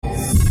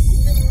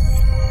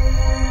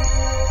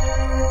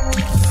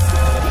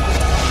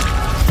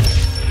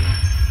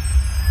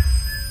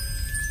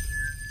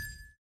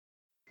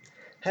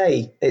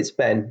Hey, it's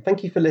Ben.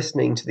 Thank you for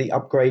listening to the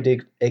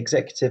Upgraded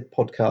Executive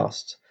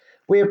Podcast.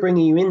 We are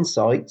bringing you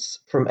insights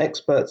from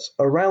experts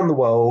around the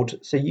world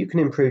so you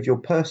can improve your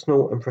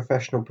personal and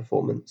professional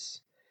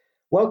performance.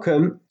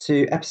 Welcome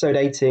to episode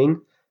 18,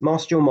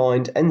 Master Your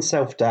Mind, End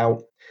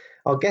Self-Doubt.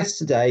 Our guest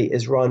today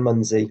is Ryan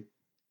Munsey.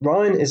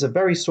 Ryan is a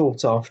very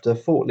sought-after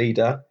thought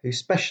leader who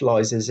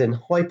specialises in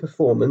high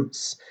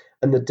performance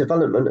and the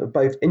development of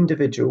both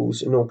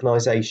individuals and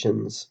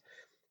organisations.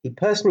 He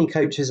personally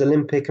coaches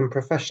Olympic and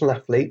professional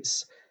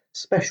athletes,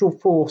 special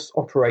force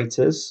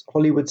operators,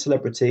 Hollywood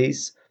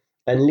celebrities,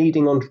 and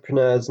leading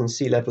entrepreneurs and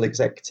C-level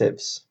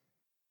executives.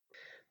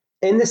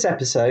 In this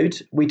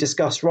episode, we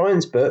discuss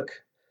Ryan's book,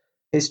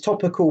 his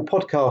topical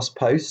podcast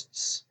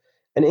posts,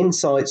 and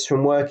insights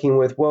from working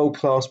with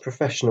world-class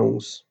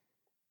professionals.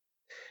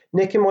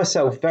 Nick and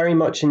myself very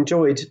much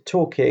enjoyed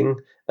talking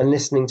and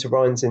listening to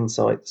Ryan's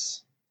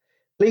insights.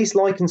 Please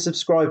like and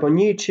subscribe on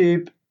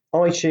YouTube,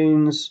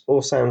 iTunes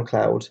or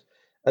SoundCloud,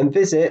 and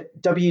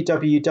visit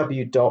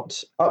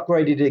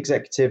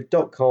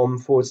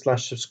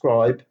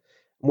www.upgradedexecutive.com/subscribe.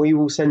 We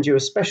will send you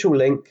a special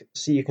link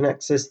so you can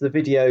access the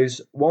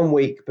videos 1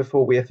 week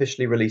before we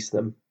officially release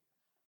them.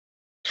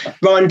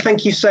 Ryan,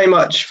 thank you so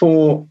much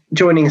for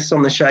joining us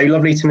on the show.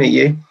 Lovely to meet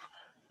you.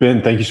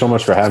 Ben, thank you so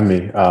much for having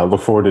me.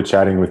 Look forward to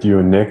chatting with you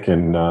and Nick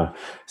and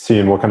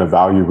seeing what kind of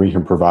value we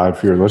can provide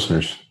for your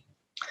listeners.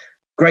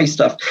 Great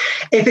stuff.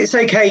 If it's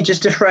okay,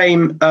 just to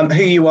frame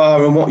who you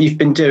are and what you've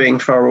been doing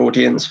for our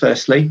audience,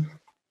 firstly.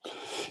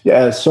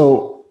 Yeah,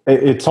 so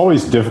it's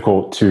always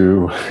difficult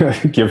to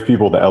give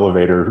people the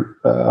elevator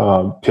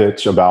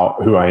pitch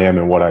about who I am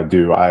and what I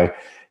do. I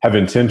have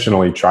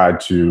intentionally tried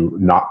to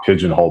not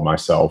pigeonhole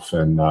myself.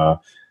 And I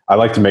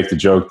like to make the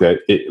joke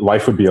that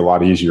life would be a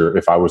lot easier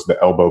if I was the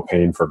elbow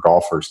pain for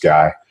golfers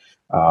guy.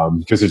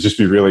 Because it'd just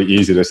be really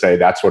easy to say,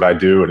 that's what I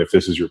do. And if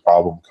this is your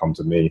problem, come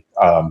to me.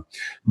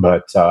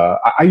 But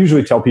I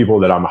usually tell people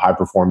that I'm a high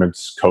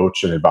performance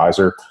coach and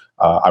advisor.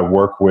 I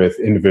work with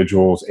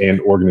individuals and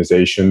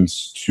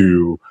organizations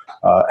to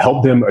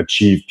help them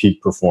achieve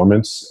peak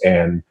performance.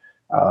 And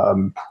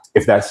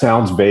if that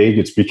sounds vague,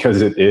 it's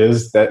because it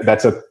is.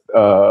 That's a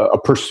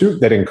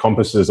pursuit that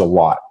encompasses a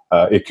lot.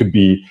 It could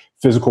be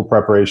physical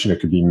preparation. It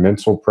could be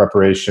mental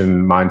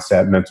preparation,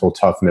 mindset, mental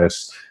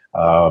toughness,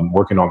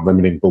 working on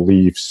limiting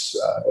beliefs.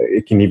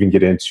 It can even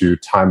get into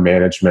time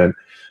management.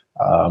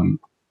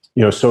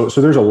 So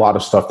there's a lot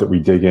of stuff that we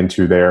dig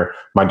into there.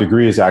 My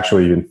degree is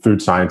actually in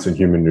food science and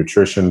human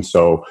nutrition.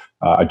 So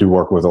I do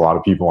work with a lot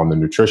of people on the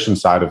nutrition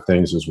side of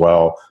things as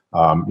well.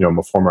 I'm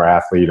a former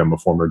athlete. I'm a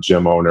former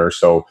gym owner.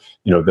 So,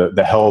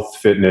 the health,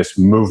 fitness,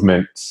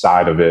 movement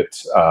side of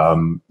it,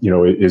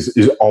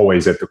 is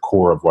always at the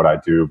core of what I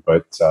do.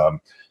 But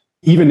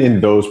even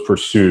in those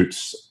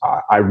pursuits,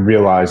 I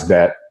realized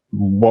that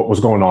what was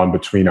going on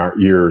between our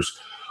ears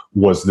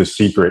was the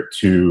secret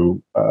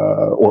to,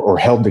 or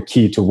held the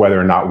key to whether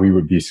or not we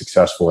would be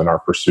successful in our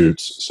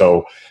pursuits.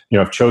 So,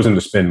 I've chosen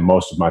to spend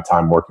most of my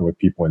time working with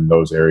people in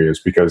those areas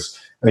because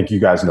I think you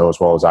guys know as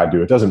well as I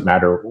do, it doesn't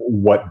matter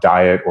what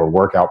diet or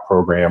workout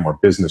program or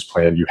business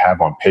plan you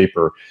have on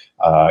paper.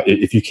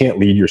 If you can't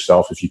lead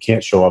yourself, if you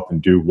can't show up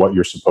and do what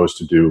you're supposed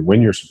to do,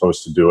 when you're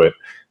supposed to do it,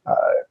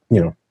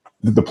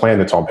 the plan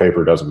that's on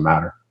paper doesn't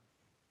matter.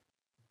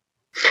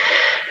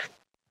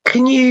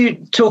 Can you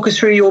talk us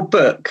through your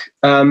book,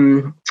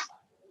 Fuck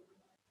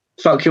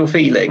Your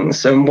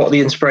Feelings, and what the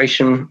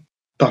inspiration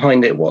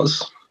behind it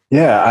was?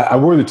 Yeah, I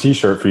wore the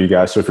t-shirt for you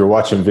guys. So if you're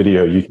watching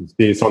video, you can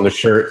see it's on the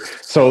shirt.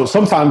 So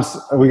sometimes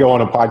we go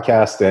on a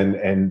podcast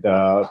and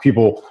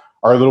people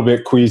are a little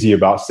bit queasy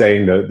about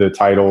saying the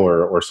title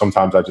or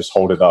sometimes I just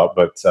hold it up.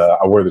 But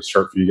I wore the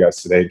shirt for you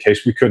guys today in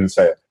case we couldn't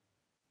say it.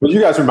 But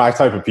you guys are my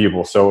type of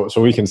people, so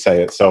we can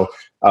say it. So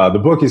the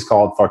book is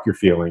called Fuck Your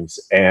Feelings.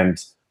 And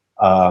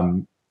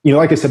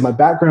like I said, my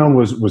background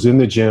was in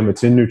the gym.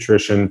 It's in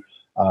nutrition.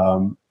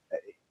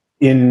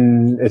 At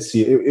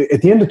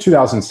the end of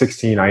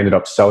 2016, I ended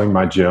up selling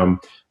my gym.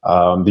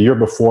 The year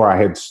before, I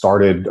had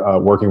started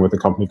working with a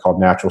company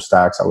called Natural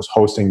Stacks. I was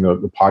hosting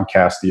the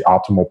podcast, the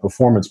Optimal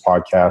Performance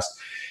Podcast,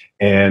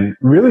 and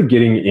really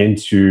getting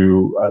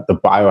into the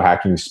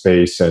biohacking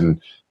space.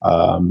 And,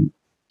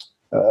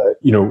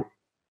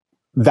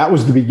 that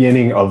was the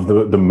beginning of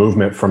the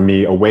movement from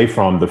me away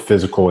from the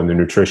physical and the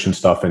nutrition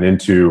stuff and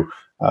into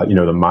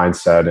the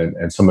mindset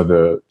and some of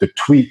the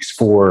tweaks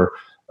for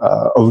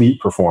elite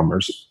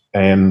performers.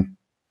 And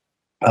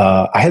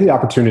I had the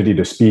opportunity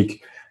to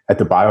speak at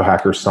the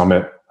Biohacker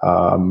Summit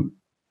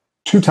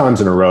 2 times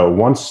in a row.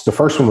 Once, the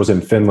first one was in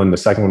Finland, the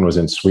second one was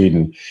in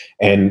Sweden.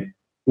 And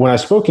when I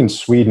spoke in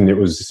Sweden, it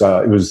was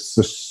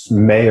this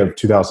May of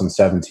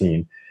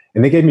 2017.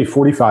 And they gave me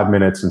 45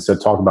 minutes and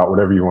said, talk about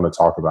whatever you want to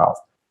talk about.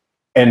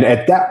 And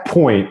at that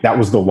point, that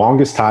was the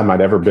longest time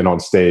I'd ever been on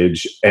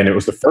stage. And it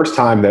was the first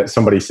time that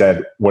somebody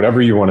said,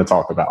 whatever you want to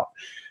talk about.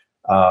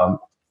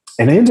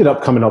 And I ended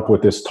up coming up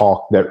with this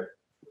talk that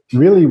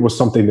really was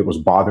something that was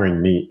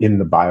bothering me in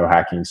the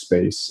biohacking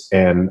space.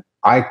 And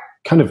I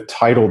kind of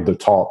titled the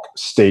talk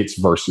States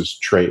versus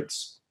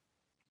Traits.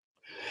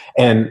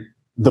 And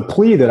the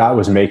plea that I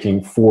was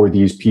making for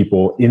these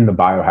people in the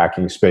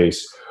biohacking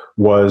space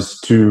was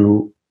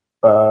to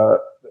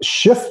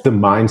shift the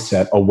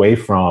mindset away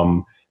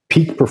from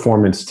peak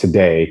performance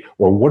today,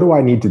 or what do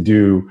I need to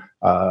do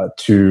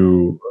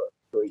to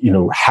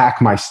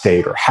hack my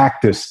state or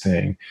hack this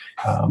thing,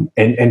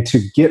 and to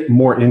get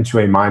more into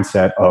a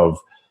mindset of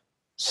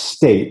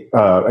state,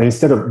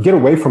 instead of get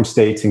away from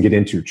states and get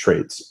into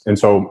traits. And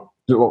so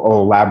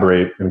I'll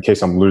elaborate in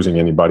case I'm losing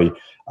anybody.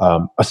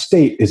 A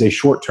state is a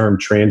short-term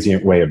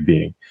transient way of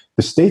being.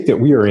 The state that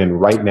we are in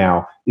right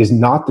now is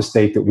not the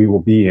state that we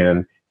will be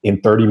in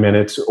 30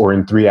 minutes or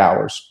in 3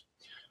 hours.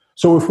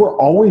 So if we're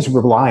always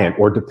reliant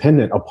or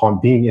dependent upon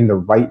being in the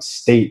right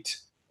state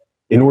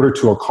in order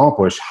to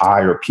accomplish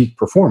high or peak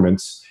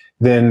performance,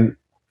 then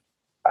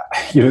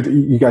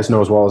you guys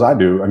know as well as I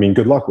do, I mean,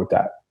 good luck with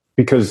that,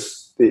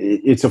 because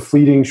it's a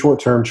fleeting,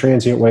 short-term,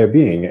 transient way of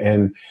being.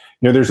 And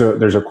there's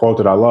a quote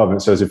that I love, and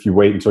it says, if you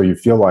wait until you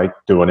feel like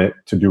doing it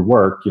to do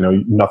work,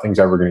 nothing's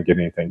ever going to get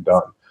anything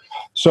done.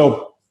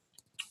 So,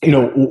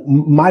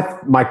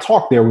 my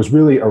talk there was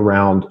really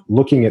around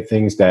looking at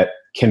things that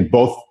can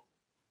both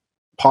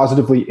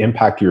positively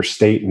impact your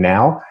state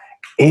now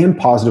and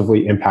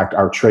positively impact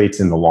our traits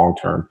in the long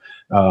term.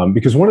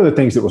 Because one of the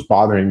things that was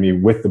bothering me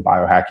with the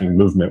biohacking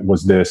movement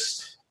was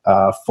this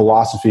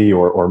philosophy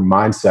or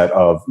mindset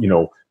of,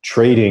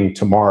 trading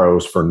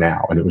tomorrows for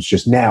now. And it was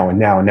just now and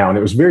now and now. And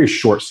it was very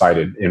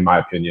short-sighted, in my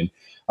opinion.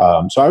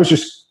 So I was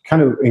just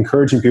kind of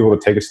encouraging people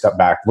to take a step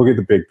back, look at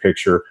the big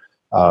picture.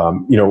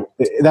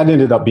 That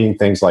ended up being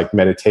things like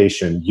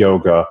meditation,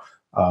 yoga,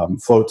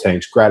 float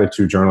tanks,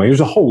 gratitude journaling. There's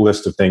a whole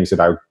list of things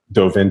that I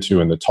dove into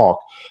in the talk.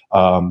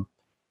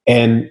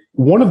 And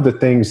one of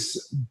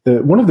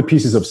the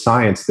pieces of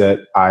science that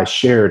I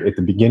shared at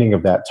the beginning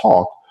of that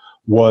talk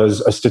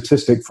was a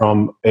statistic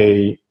from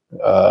a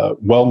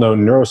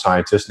well-known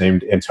neuroscientist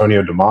named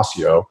Antonio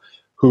Damasio,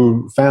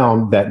 who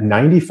found that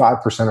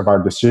 95% of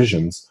our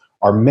decisions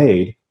are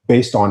made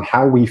based on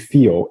how we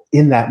feel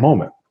in that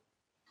moment.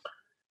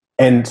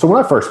 And so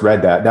when I first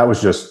read that, that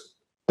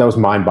was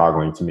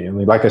mind-boggling to me.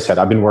 And like I said,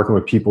 I've been working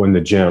with people in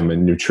the gym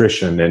and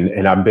nutrition,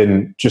 and I've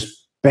been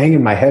just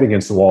banging my head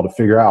against the wall to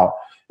figure out,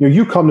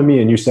 you come to me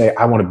and you say,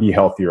 I want to be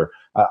healthier.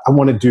 I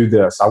want to do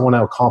this. I want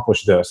to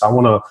accomplish this. I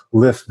want to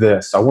lift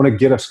this. I want to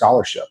get a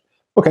scholarship.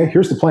 Okay,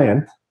 here's the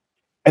plan.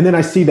 And then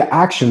I see the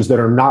actions that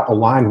are not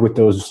aligned with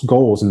those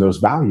goals and those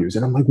values.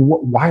 And I'm like,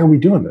 why are we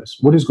doing this?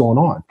 What is going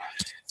on?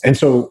 And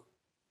so,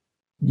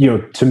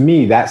 to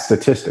me, that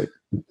statistic,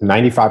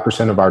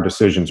 95% of our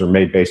decisions are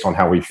made based on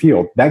how we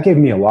feel. That gave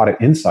me a lot of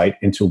insight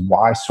into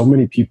why so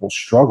many people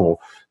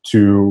struggle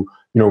to,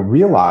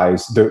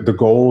 realize the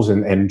goals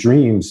and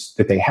dreams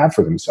that they have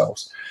for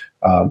themselves.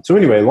 So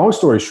anyway, long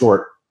story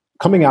short,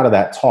 coming out of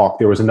that talk,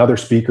 there was another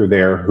speaker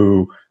there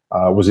who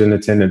was in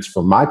attendance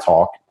for my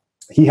talk.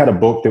 He had a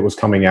book that was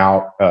coming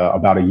out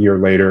about a year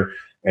later,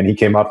 and he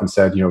came up and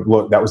said,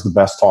 look, that was the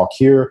best talk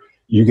here.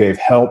 You gave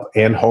help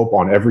and hope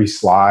on every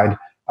slide.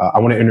 I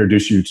want to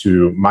introduce you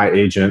to my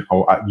agent.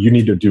 You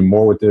need to do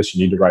more with this.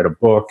 You need to write a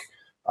book.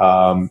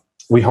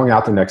 We hung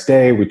out the next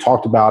day. We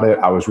talked about it.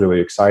 I was really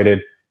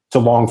excited. It's a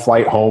long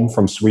flight home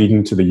from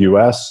Sweden to the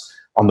US.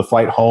 On the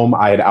flight home,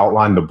 I had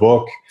outlined the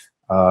book.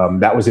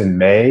 That was in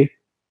May.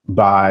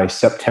 By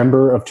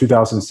September of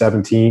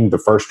 2017, the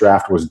first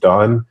draft was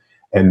done.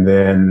 And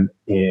then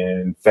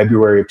in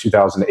February of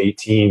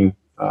 2018,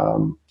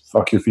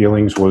 Fuck Your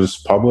Feelings was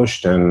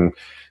published, and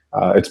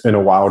it's been a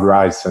wild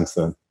ride since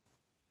then.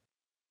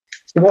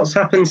 So what's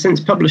happened since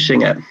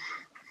publishing it?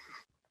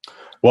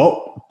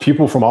 Well,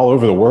 people from all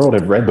over the world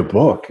have read the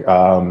book,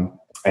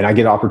 and I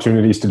get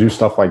opportunities to do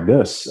stuff like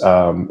this.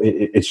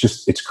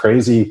 It's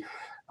crazy.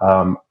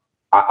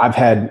 I've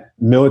had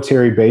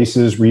military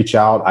bases reach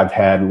out. I've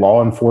had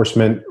law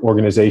enforcement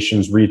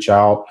organizations reach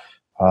out.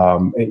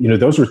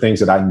 Those were things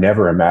that I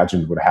never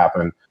imagined would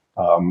happen.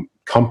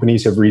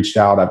 Companies have reached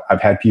out.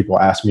 I've had people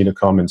ask me to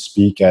come and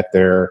speak at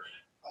their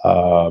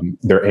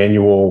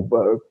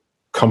annual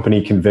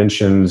company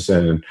conventions.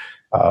 And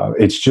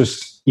it's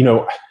just,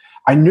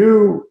 I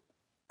knew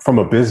from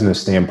a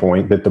business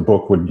standpoint that the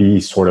book would be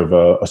sort of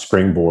a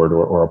springboard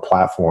or a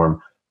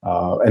platform.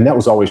 And that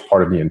was always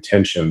part of the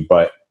intention.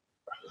 But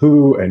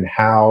who and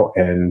how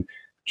and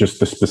just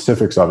the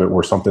specifics of it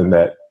were something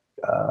that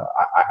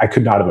I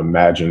could not have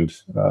imagined,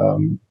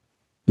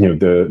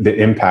 the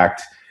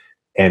impact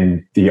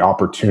and the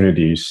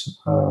opportunities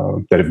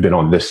that have been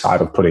on this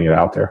side of putting it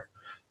out there.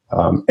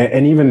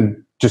 And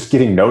even just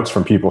getting notes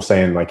from people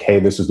saying like, hey,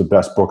 this is the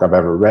best book I've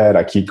ever read.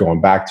 I keep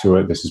going back to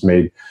it. This has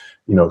made,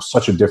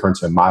 such a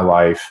difference in my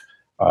life.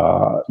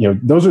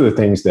 Those are the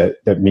things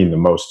that mean the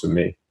most to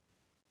me.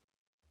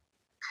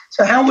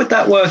 So how would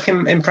that work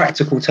in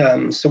practical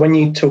terms? So when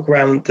you talk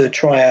around the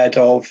triad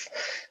of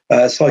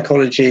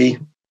psychology,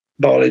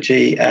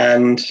 biology,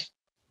 and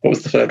what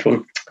was the third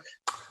one?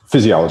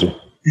 Physiology.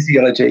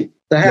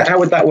 So how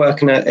would that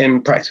work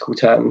in practical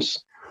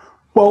terms?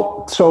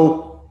 Well,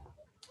 so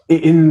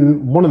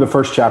in one of the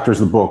first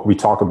chapters of the book, we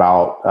talk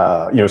about,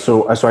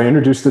 so I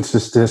introduced the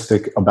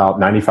statistic about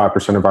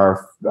 95% of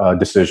our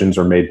decisions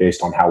are made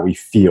based on how we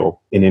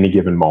feel in any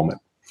given moment,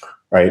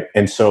 right?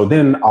 And so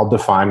then I'll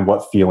define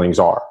what feelings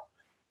are.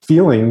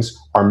 Feelings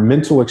are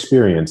mental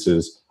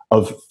experiences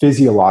of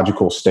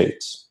physiological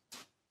states.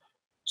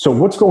 So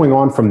what's going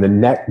on from the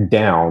neck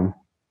down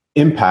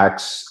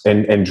impacts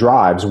and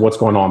drives what's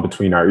going on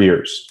between our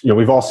ears.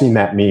 We've all seen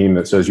that meme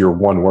that says you're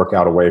one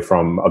workout away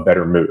from a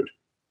better mood,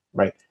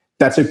 right?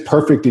 That's a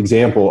perfect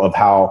example of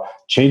how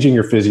changing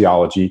your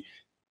physiology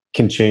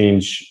can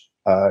change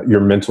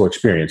your mental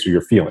experience or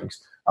your feelings.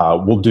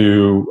 We'll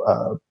do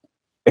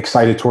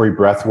excitatory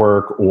breath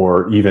work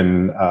or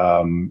even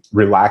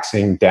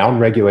relaxing,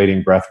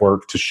 down-regulating breath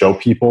work to show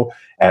people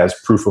as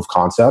proof of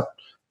concept.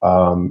 A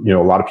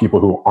lot of people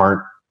who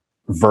aren't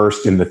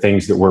versed in the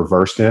things that we're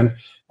versed in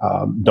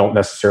don't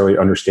necessarily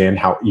understand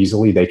how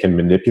easily they can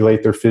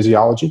manipulate their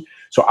physiology.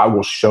 So I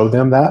will show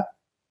them that.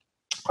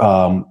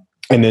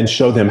 And then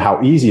show them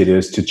how easy it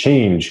is to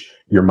change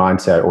your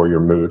mindset or your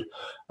mood.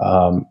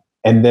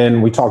 And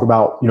then we talk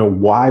about,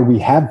 why we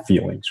have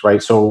feelings,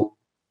 right? So,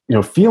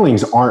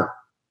 feelings aren't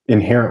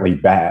inherently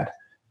bad.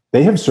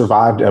 They have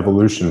survived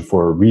evolution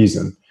for a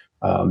reason.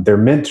 They're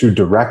meant to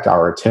direct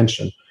our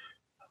attention.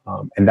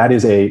 And that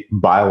is a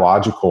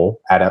biological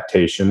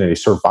adaptation, a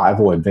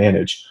survival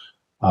advantage.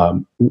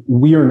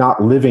 We are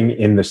not living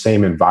in the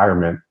same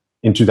environment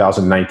in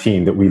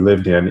 2019 that we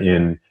lived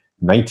in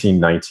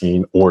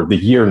 1919 or the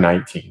year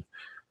 19.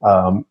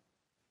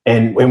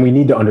 And we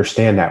need to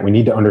understand that. We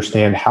need to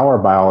understand how our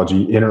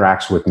biology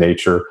interacts with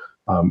nature,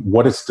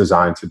 what it's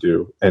designed to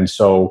do. And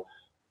so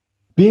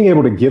being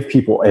able to give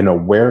people an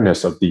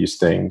awareness of these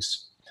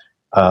things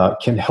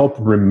can help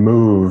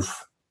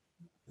remove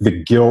the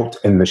guilt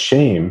and the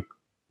shame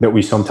that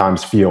we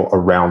sometimes feel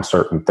around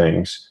certain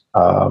things.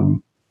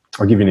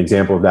 I'll give you an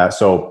example of that.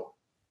 So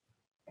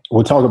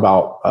we'll talk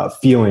about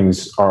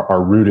feelings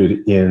are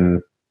rooted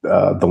in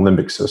the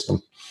limbic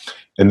system.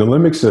 And the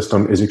limbic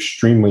system is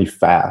extremely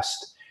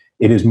fast.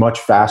 It is much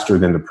faster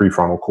than the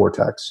prefrontal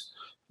cortex.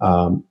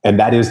 And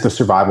that is the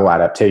survival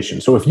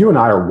adaptation. So if you and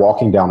I are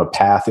walking down a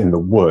path in the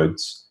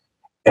woods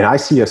and I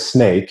see a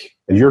snake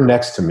and you're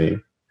next to me,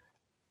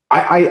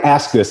 I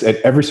ask this at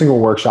every single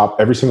workshop,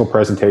 every single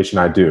presentation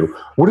I do.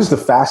 What is the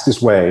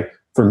fastest way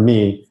for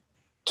me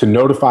to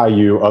notify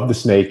you of the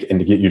snake and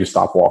to get you to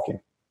stop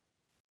walking?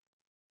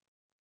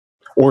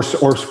 Or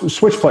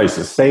switch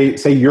places. Say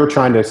you're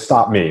trying to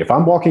stop me. If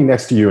I'm walking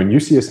next to you and you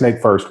see a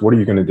snake first, what are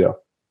you going to do?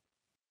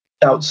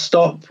 Shout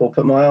stop or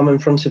put my arm in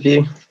front of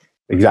you.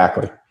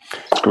 Exactly.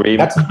 Scream.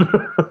 So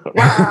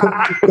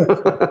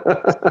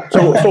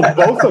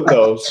both of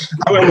those,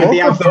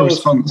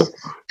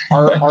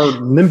 are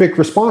limbic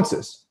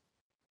responses.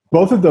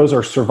 Both of those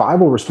are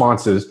survival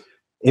responses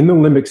in the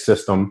limbic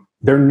system.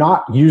 They're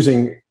not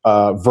using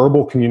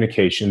verbal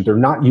communication. They're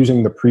not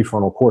using the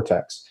prefrontal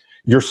cortex.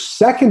 Your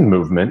second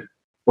movement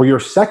or your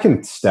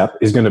second step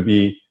is going to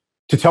be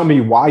to tell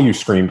me why you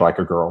screamed like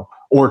a girl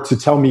or to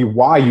tell me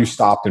why you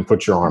stopped and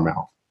put your arm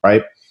out,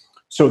 right?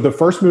 So the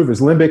first move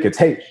is limbic, it's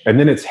hey, and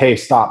then it's hey,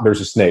 stop,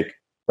 there's a snake,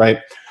 right?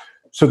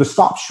 So the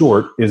stop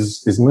short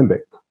is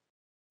limbic.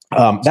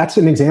 That's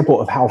an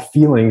example of how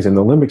feelings in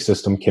the limbic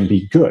system can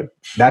be good.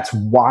 That's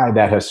why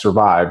that has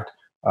survived.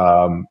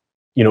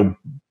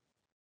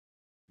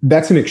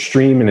 That's an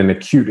extreme and an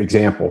acute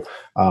example.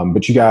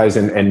 But you guys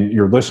and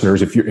your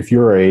listeners, if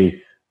you're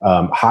a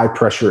high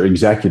pressure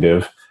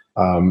executive,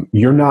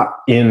 you're not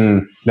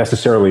in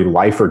necessarily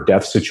life or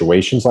death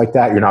situations like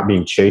that. You're not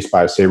being chased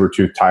by a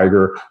saber-toothed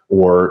tiger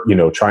or,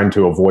 trying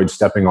to avoid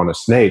stepping on a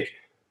snake.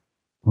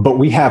 But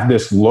we have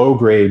this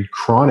low-grade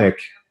chronic,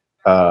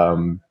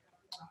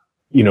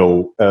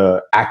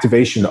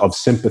 activation of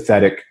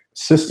sympathetic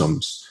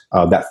systems,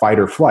 that fight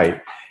or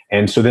flight.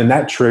 And so then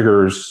that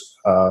triggers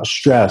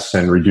stress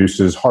and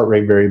reduces heart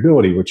rate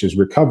variability, which is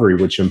recovery,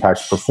 which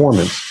impacts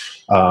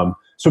performance.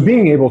 So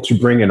being able to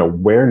bring an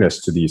awareness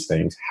to these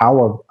things,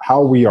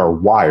 how we are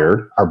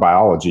wired, our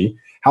biology,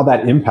 how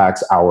that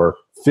impacts our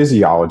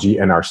physiology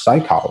and our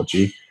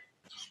psychology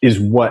is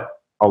what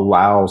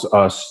allows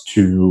us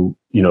to,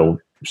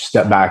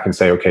 step back and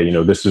say, okay,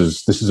 this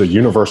is a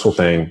universal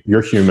thing.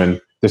 You're human.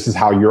 This is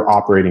how your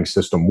operating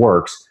system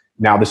works.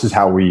 Now this is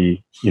how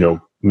we,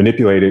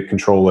 manipulate it,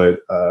 control it,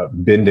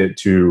 bend it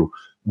to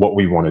what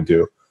we want to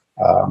do.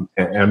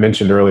 And I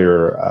mentioned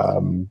earlier,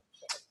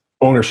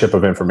 ownership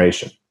of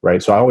information,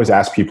 right? So I always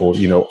ask people, if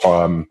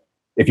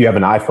you have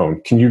an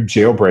iPhone, can you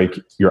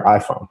jailbreak your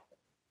iPhone?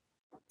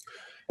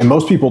 And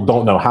most people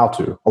don't know how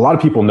to. A lot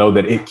of people know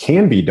that it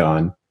can be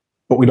done,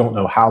 but we don't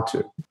know how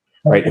to,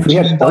 right? If we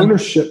had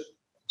ownership.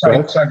 Sorry,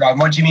 Ryan,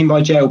 what do you mean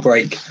by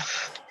jailbreak?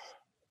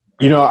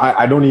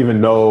 I don't even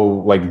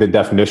know the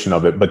definition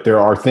of it, but there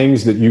are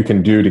things that you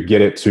can do to get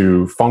it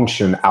to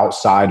function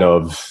outside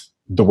of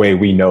the way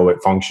we know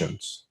it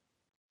functions.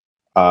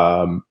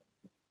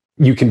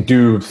 You can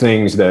do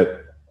things that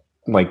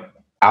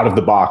out of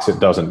the box it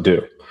doesn't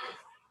do.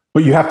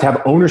 But you have to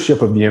have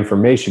ownership of the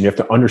information. You have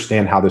to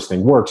understand how this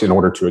thing works in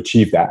order to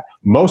achieve that.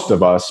 Most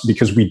of us,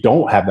 because we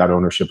don't have that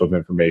ownership of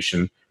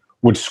information,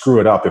 would screw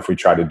it up if we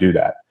try to do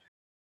that.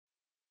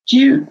 Do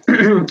you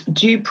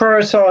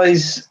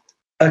prioritize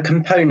a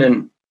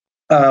component?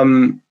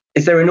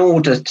 Is there an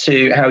order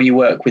to how you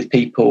work with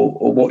people,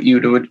 or what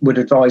you would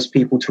advise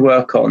people to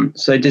work on?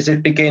 So does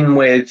it begin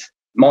with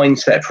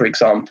mindset, for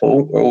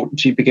example, or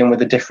do you begin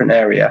with a different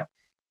area?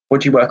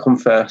 What do you work on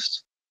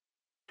first?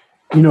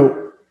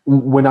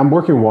 When I'm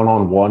working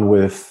one-on-one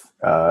with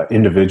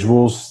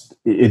individuals,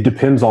 it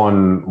depends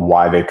on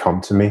why they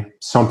come to me.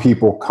 Some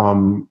people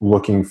come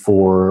looking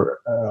for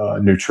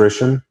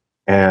nutrition,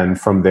 and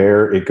from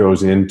there it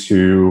goes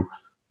into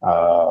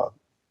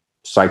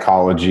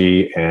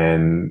psychology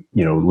and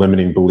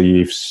limiting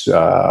beliefs.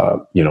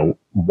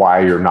 Why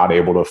you're not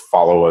able to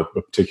follow a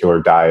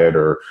particular diet,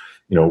 or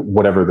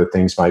whatever the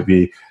things might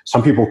be.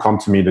 Some people come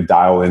to me to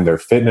dial in their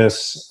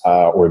fitness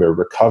or their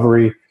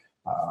recovery.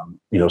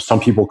 Some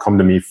people come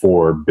to me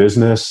for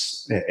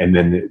business, and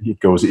then it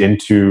goes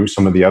into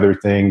some of the other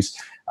things.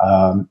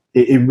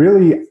 It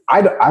really,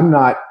 I'm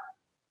not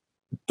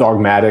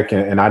dogmatic,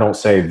 and I don't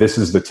say this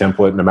is the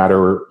template, no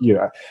matter,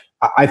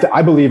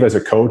 I believe as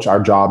a coach, our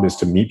job is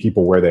to meet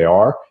people where they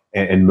are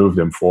and move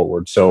them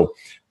forward. So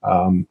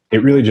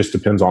it really just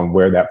depends on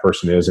where that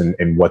person is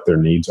and what their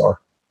needs are.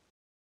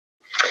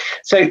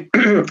 So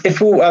if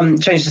we'll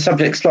change the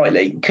subject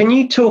slightly, can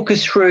you talk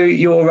us through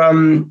your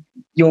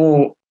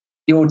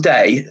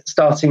day,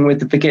 starting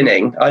with the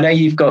beginning? I know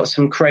you've got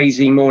some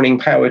crazy morning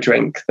power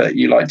drink that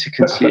you like to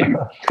consume.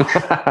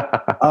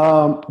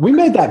 We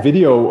made that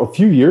video a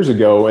few years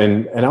ago,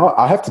 and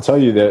I have to tell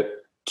you that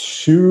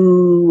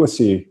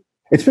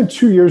it's been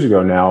 2 years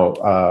ago now,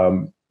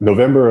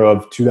 November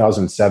of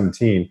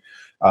 2017,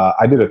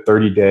 I did a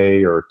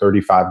 30-day or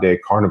 35-day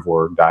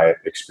carnivore diet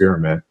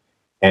experiment.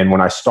 And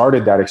when I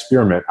started that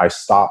experiment, I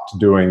stopped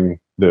doing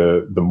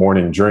the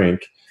morning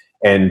drink.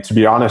 And to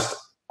be honest,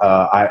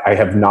 I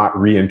have not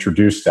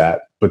reintroduced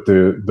that. But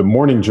the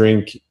morning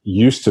drink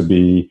used to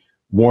be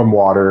warm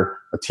water,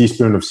 a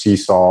teaspoon of sea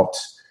salt,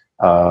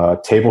 a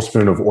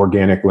tablespoon of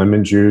organic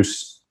lemon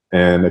juice,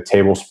 and a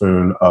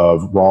tablespoon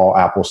of raw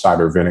apple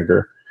cider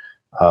vinegar.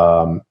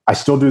 I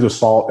still do the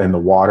salt and the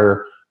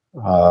water.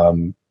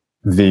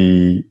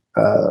 The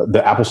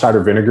apple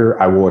cider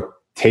vinegar, I will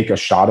take a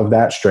shot of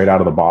that straight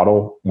out of the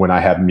bottle when I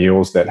have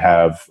meals that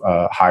have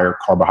higher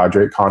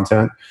carbohydrate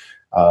content.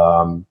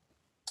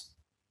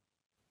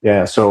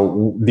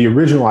 So the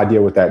original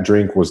idea with that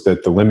drink was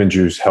that the lemon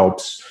juice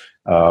helps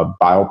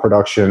bile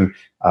production,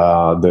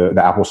 the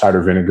apple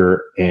cider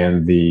vinegar,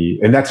 and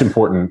that's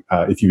important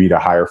if you eat a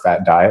higher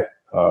fat diet,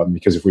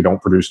 because if we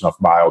don't produce enough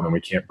bile, then we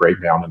can't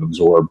break down and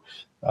absorb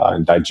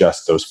and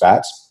digest those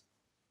fats.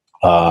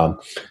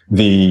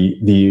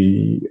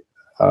 The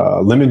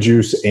lemon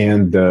juice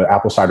and the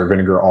apple cider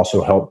vinegar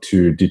also help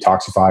to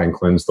detoxify and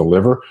cleanse the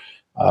liver,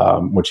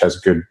 which has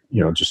good,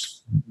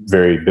 just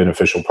very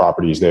beneficial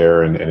properties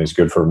there, and is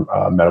good for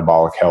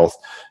metabolic health.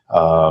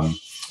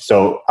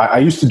 So I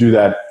used to do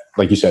that,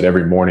 like you said,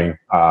 every morning.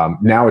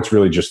 Now it's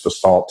really just the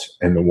salt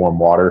and the warm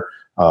water.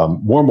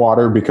 Warm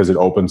water because it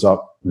opens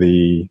up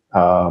the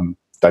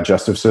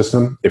digestive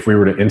system. If we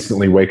were to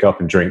instantly wake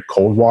up and drink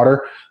cold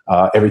water,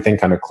 everything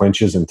kind of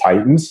clenches and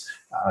tightens.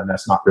 And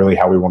that's not really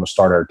how we want to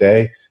start our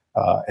day.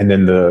 And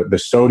then the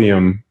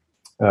sodium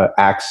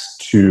acts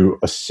to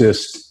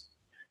assist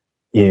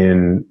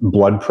in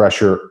blood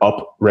pressure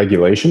up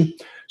regulation.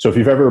 So if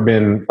you've ever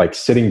been like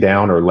sitting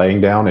down or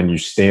laying down and you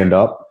stand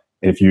up,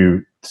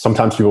 and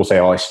sometimes people say,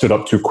 "Oh, I stood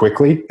up too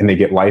quickly," and they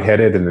get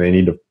lightheaded and they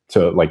need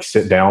to like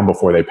sit down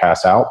before they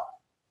pass out.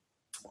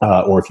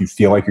 Or if you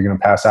feel like you're going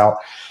to pass out,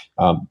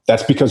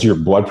 that's because your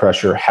blood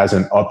pressure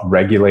hasn't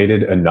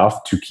upregulated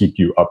enough to keep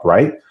you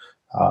upright.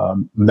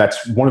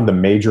 That's one of the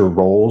major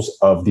roles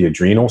of the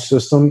adrenal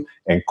system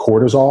and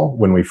cortisol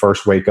when we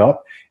first wake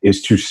up,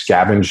 is to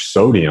scavenge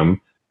sodium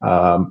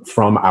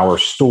from our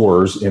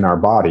stores in our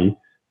body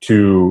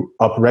to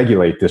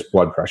upregulate this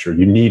blood pressure.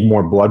 You need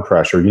more blood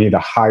pressure. You need a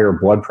higher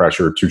blood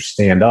pressure to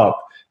stand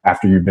up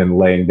after you've been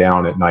laying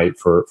down at night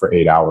for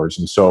 8 hours.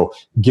 And so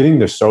getting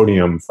the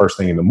sodium first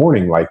thing in the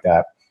morning like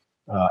that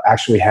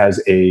actually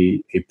has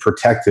a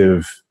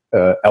protective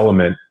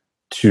element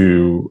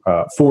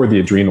for the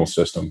adrenal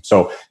system.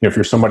 So if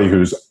you're somebody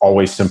who's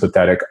always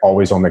sympathetic,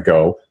 always on the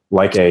go,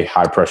 like a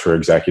high pressure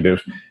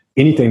executive,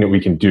 anything that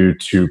we can do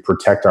to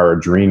protect our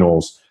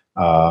adrenals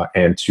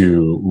and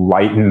to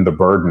lighten the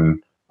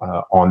burden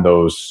on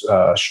those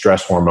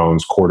stress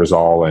hormones,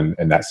 cortisol,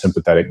 and that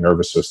sympathetic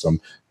nervous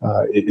system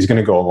is going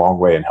to go a long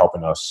way in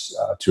helping us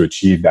to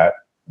achieve that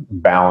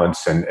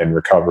balance and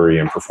recovery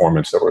and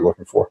performance that we're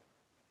looking for.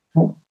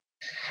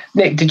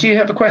 Nick, did you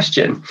have a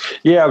question?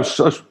 Yeah,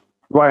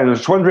 Ryan, I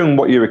was wondering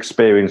what your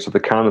experience of the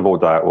carnivore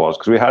diet was,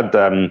 because we had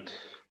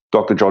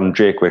Dr. John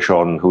Jaquish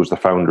on, who's the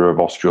founder of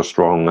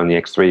OsteoStrong and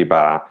the X3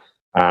 bar,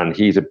 and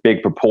he's a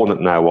big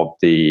proponent now of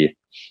the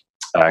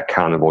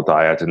carnivore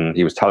diet, and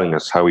he was telling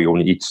us how he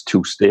only eats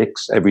 2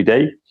 steaks every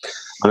day.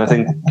 And I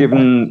think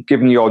given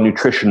your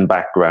nutrition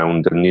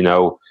background and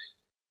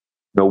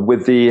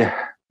with the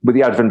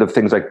advent of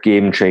things like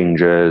Game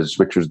Changers,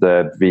 which was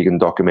the vegan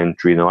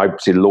documentary, I've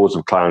seen loads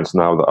of clients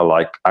now that are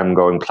like, I'm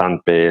going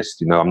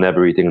plant-based, I'm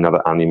never eating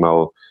another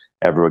animal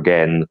ever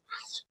again.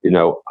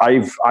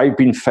 I've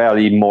been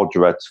fairly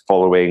moderate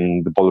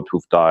following the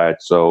bulletproof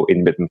diet, so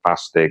intermittent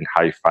fasting,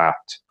 high fat,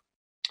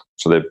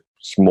 so the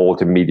small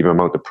to medium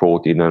amount of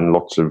protein and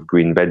lots of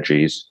green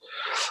veggies.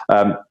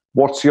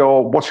 What's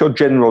your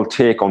general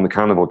take on the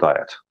carnivore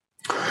diet?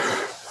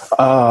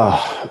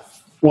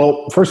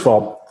 Well, first of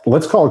all,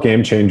 let's call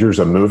Game Changers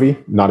a movie,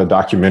 not a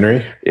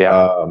documentary.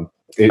 Yeah.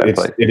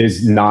 It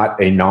is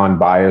not a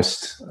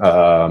non-biased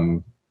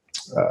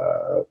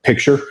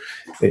picture.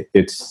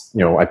 It's,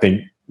 I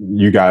think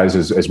you guys,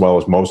 as well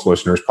as most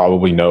listeners,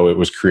 probably know it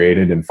was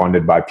created and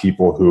funded by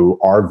people who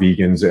are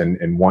vegans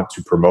and want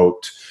to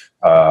promote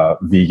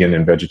vegan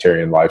and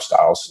vegetarian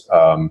lifestyles.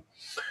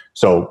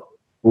 So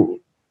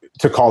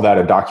to call that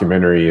a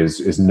documentary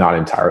is not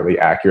entirely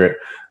accurate.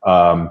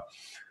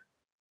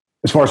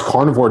 As far as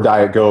carnivore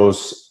diet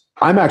goes,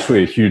 I'm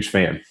actually a huge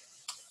fan.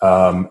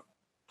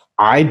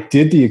 I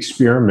did the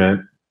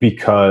experiment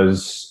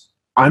because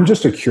I'm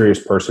just a curious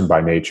person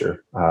by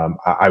nature.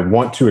 I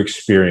want to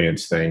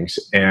experience things.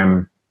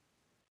 And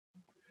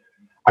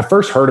I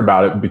first heard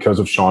about it because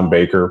of Shawn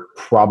Baker,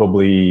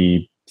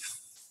 probably,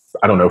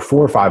 4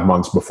 or 5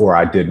 months before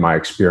I did my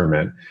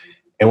experiment.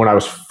 And when I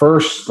was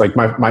first,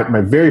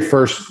 my very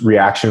first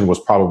reaction was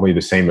probably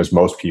the same as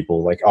most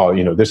people. Like,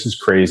 oh, this is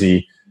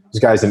crazy. This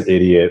guy's an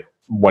idiot,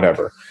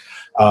 whatever.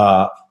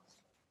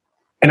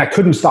 And I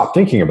couldn't stop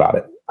thinking about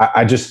it.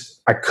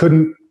 I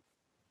couldn't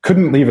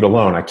leave it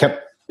alone. I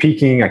kept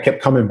peeking. I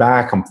kept coming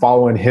back. I'm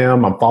following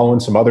him. I'm following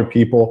some other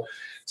people.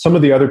 Some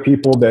of the other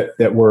people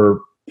that were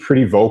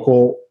pretty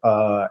vocal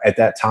at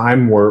that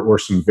time were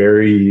some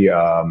very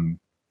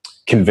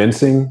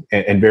convincing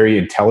and very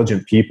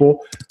intelligent people.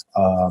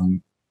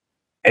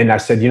 And I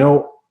said,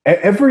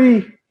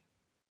 every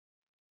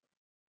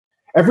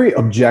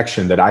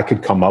objection that I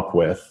could come up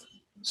with,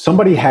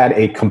 somebody had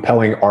a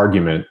compelling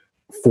argument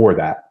for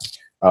that,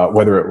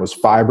 whether it was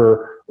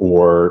fiber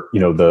or,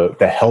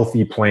 the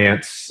healthy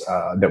plants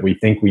that we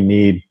think we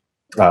need.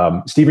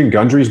 Stephen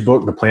Gundry's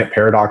book, The Plant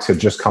Paradox, had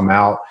just come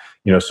out.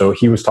 So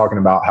he was talking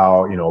about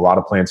how, a lot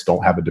of plants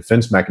don't have a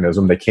defense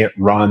mechanism. They can't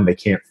run, they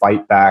can't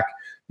fight back.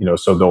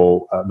 So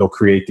they'll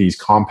create these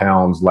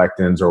compounds,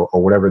 lectins, or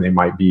whatever they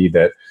might be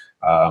that,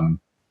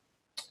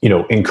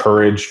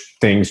 encourage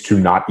things to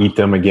not eat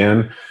them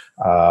again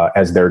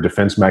as their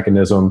defense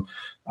mechanism.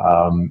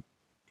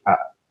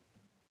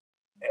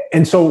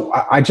 And so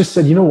I just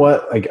said, you know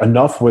what,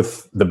 enough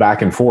with the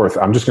back and forth.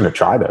 I'm just going to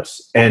try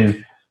this.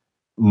 And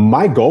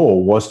my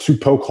goal was to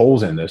poke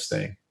holes in this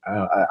thing.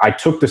 I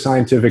took the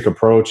scientific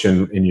approach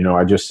and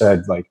I just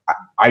said,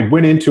 I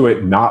went into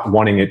it not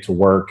wanting it to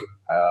work.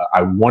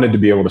 I wanted to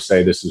be able to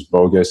say this is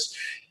bogus.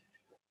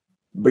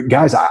 But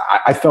guys,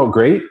 I felt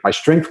great. My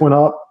strength went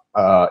up.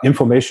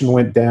 Inflammation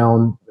went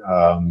down.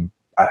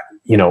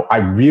 I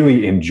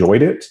really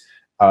enjoyed it.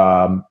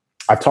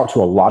 I've talked to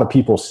a lot of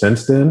people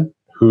since then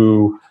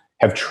who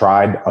have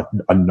tried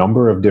a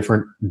number of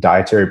different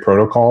dietary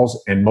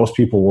protocols, and most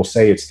people will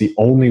say it's the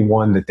only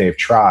one that they've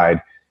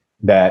tried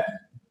that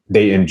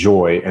they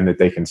enjoy and that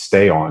they can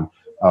stay on.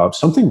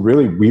 Something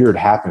really weird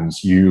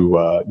happens.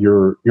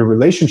 Your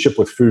relationship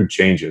with food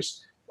changes.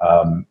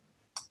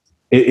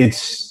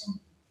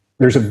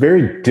 There's a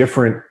very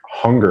different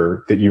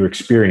hunger that you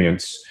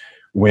experience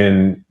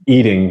when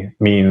eating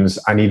means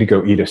I need to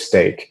go eat a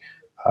steak.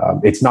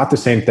 It's not the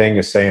same thing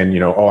as saying,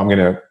 I'm going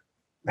to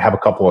have a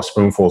couple of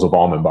spoonfuls of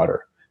almond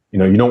butter.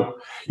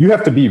 You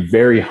have to be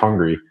very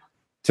hungry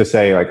to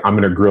say, I'm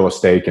going to grill a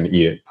steak and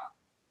eat it.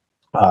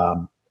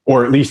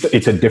 Or at least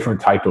it's a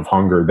different type of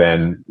hunger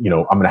than, I'm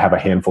going to have a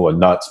handful of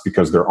nuts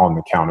because they're on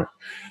the counter.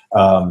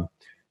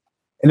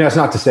 And that's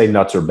not to say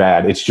nuts are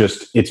bad.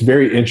 It's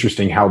very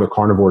interesting how the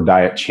carnivore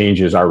diet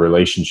changes our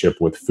relationship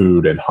with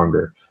food and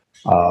hunger.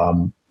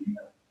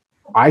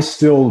 I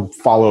still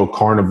follow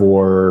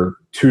carnivore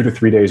 2 to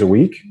 3 days a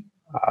week.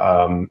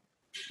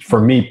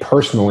 For me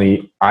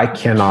personally, I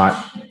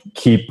cannot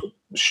keep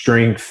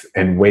strength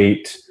and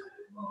weight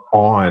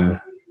on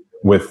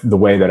with the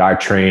way that I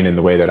train and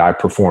the way that I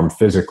perform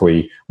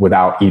physically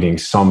without eating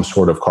some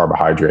sort of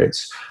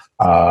carbohydrates.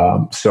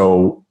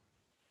 So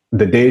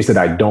the days that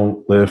I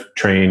don't lift,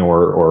 train,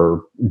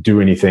 or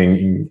do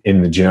anything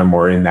in the gym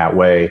or in that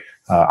way,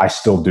 I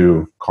still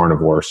do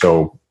carnivore.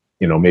 So,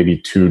 maybe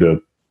 2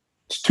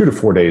 to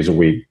 4 days a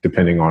week,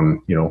 depending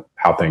on,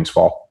 how things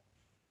fall.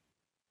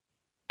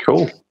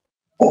 Cool.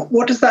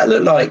 What does that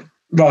look like,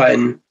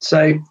 Ryan?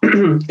 So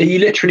are you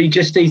literally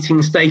just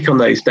eating steak on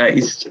those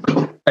days?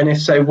 And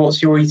if so,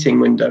 what's your eating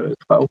window as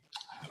well?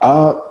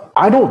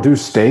 I don't do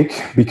steak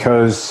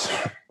because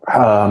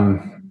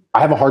I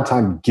have a hard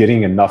time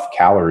getting enough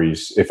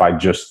calories if I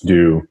just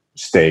do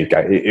steak.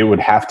 It would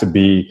have to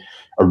be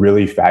a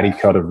really fatty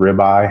cut of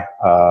ribeye.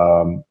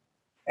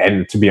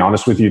 And to be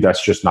honest with you,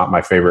 that's just not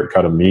my favorite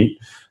cut of meat.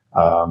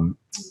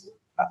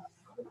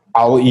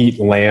 I'll eat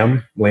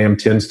lamb. Lamb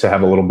tends to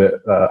have a little bit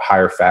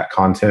higher fat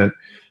content.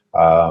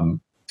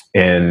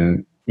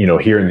 And,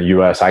 here in the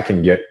US, I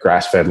can get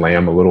grass-fed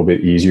lamb a little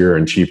bit easier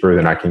and cheaper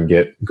than I can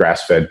get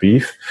grass-fed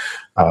beef,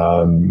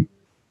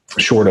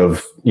 short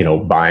of,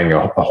 buying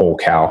a whole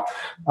cow,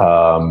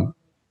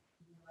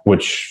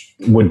 which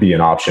would be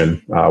an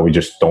option. We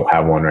just don't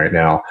have one right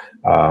now.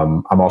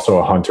 I'm also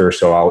a hunter,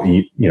 so I'll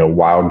eat,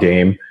 wild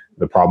game.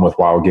 The problem with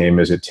wild game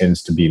is it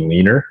tends to be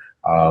leaner.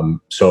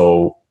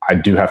 So I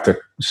do have to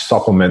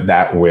supplement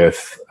that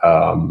with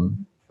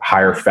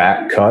higher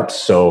fat cuts.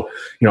 So,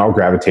 I'll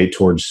gravitate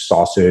towards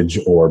sausage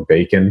or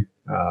bacon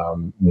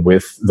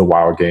with the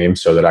wild game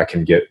so that I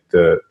can get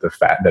the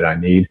fat that I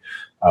need.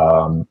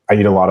 I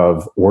eat a lot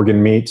of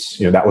organ meats.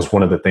 That was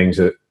one of the things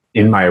that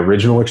in my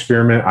original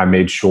experiment, I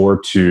made sure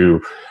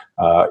to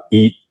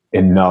eat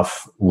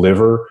enough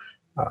liver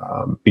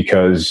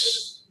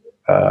because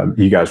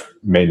you guys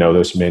may know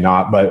this, may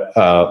not, but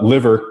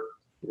liver,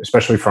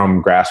 especially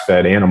from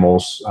grass-fed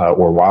animals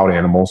or wild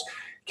animals,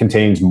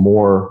 contains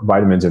more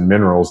vitamins and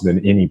minerals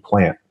than any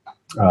plant.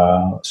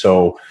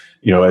 So,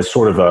 as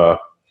sort of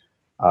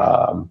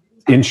a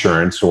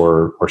insurance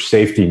or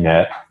safety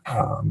net,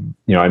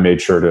 I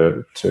made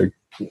sure to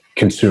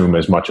consume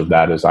as much of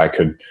that as I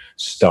could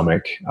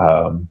stomach.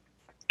 Ryan,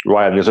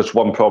 there's just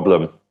one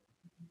problem.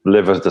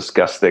 Liver's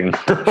disgusting.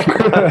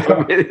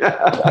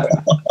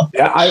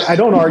 Yeah, I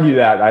don't argue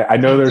that. I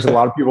know there's a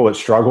lot of people that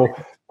struggle.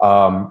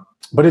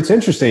 But it's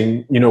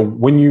interesting,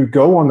 when you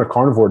go on the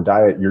carnivore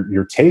diet,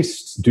 your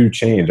tastes do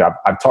change.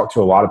 I've talked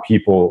to a lot of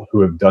people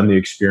who have done the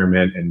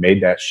experiment and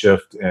made that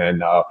shift.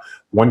 And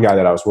one guy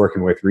that I was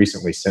working with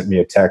recently sent me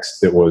a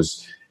text that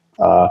was,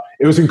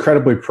 it was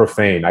incredibly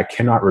profane. I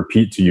cannot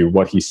repeat to you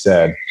what he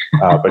said,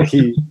 but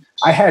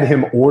I had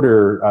him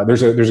order.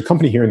 There's a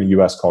company here in the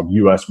U.S. called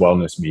U.S.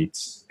 Wellness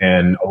Meats,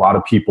 and a lot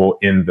of people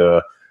in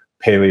the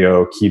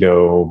paleo,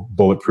 keto,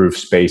 bulletproof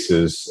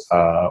spaces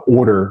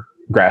order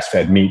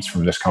grass-fed meats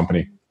from this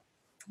company.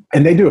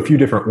 And they do a few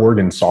different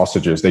organ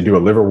sausages. They do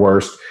a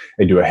liverwurst,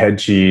 they do a head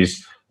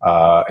cheese,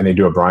 and they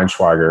do a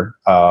Braunschweiger.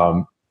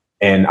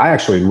 And I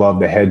actually love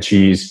the head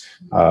cheese.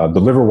 The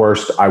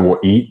liverwurst I will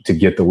eat to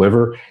get the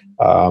liver.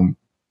 And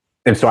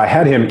so I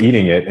had him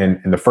eating it. And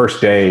the first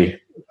day,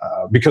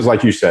 because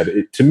like you said,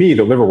 to me,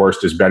 the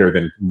liverwurst is better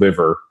than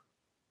liver,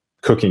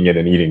 cooking it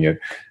and eating it.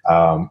 So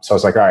I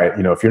was like, all right,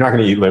 if you're not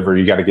going to eat liver,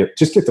 you got to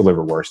just get the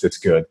liverwurst. It's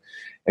good.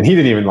 And he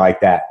didn't even like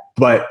that.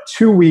 But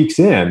 2 weeks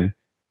in,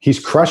 he's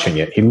crushing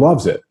it. He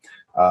loves it.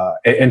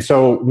 And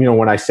so,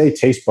 when I say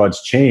taste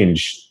buds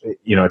change,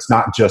 it's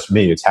not just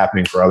me. It's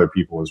happening for other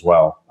people as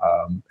well.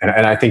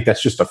 And I think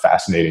that's just a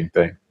fascinating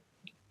thing.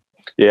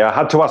 Yeah, I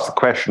had to ask the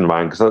question,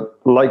 Ryan, because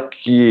like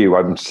you,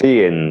 I'm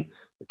seeing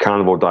the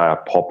carnivore diet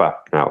pop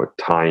up now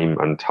time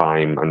and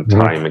time and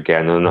time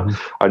again. And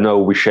I know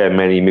we share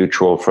many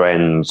mutual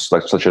friends,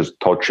 such as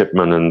Todd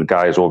Shipman and the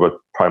guys over at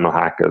Primal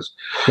Hackers.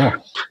 Yeah.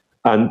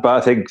 But I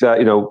think that,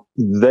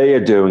 they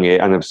are doing it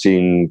and have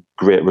seen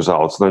great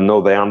results. And I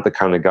know they aren't the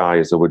kind of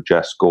guys that would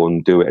just go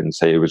and do it and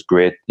say it was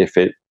great if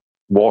it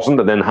wasn't.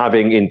 And then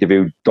having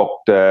interviewed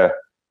Dr.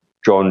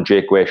 John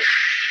Jaquish,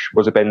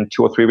 was it been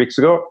 2 or 3 weeks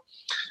ago?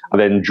 And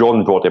then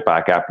John brought it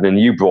back up, and then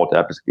you brought it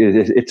up.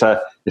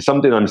 It's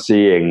something I'm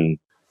seeing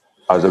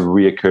as a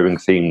reoccurring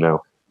theme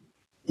now.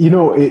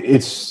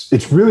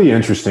 It's really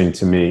interesting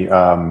to me.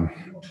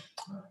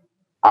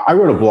 I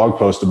wrote a blog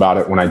post about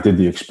it when I did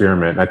the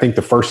experiment. I think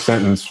the first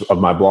sentence of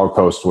my blog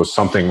post was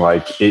something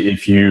like,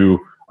 if you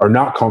are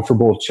not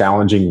comfortable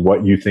challenging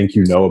what you think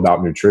you know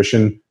about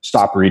nutrition,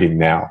 stop reading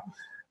now.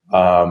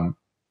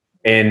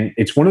 And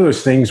it's one of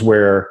those things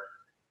where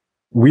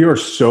we are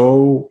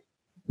so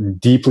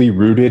deeply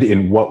rooted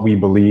in what we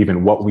believe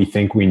and what we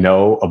think we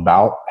know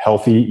about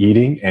healthy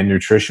eating and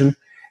nutrition,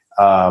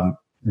 that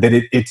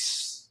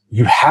it's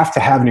you have to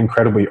have an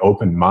incredibly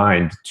open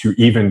mind to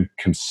even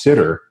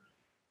consider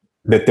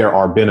that there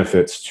are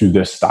benefits to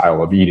this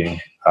style of eating.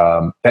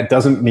 That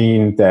doesn't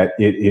mean that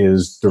it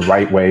is the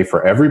right way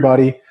for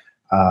everybody.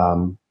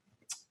 To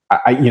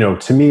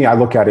me, I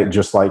look at it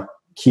just like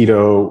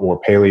keto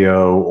or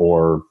paleo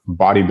or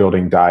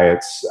bodybuilding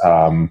diets.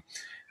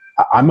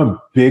 I'm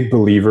a big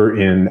believer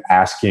in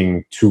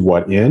asking to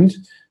what end,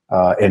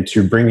 and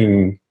to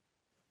bringing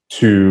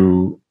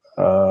to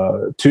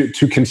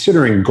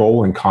considering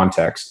goal and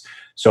context.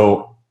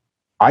 So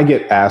I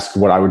get asked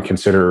what I would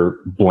consider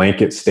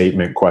blanket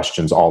statement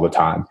questions all the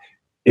time.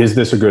 Is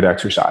this a good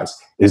exercise?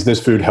 Is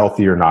this food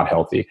healthy or not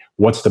healthy?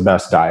 What's the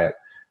best diet?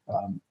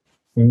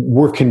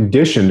 We're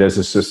conditioned as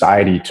a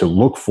society to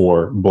look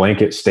for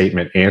blanket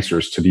statement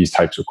answers to these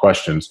types of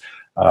questions.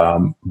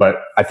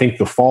 But I think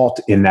the fault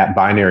in that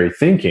binary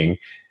thinking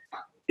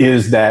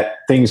is that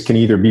things can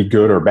either be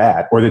good or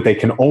bad, or that they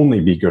can only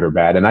be good or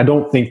bad. And I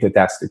don't think that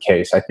that's the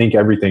case. I think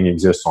everything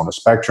exists on a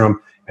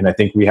spectrum. And I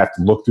think we have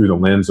to look through the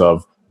lens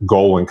of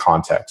goal and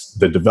context.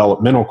 The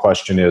developmental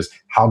question is,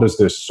 how does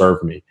this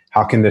serve me?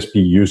 How can this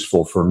be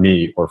useful for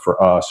me or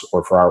for us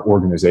or for our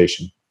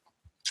organization?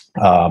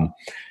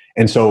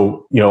 And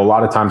so, a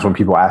lot of times when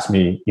people ask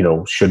me,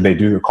 should they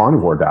do the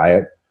carnivore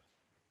diet?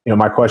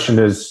 My question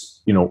is,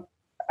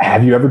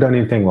 have you ever done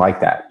anything like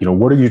that?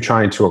 What are you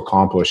trying to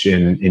accomplish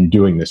in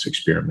doing this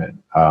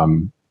experiment?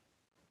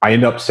 I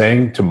end up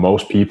saying to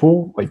most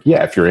people, like,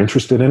 yeah, if you're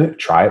interested in it,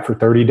 try it for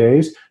 30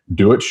 days,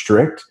 do it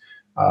strict,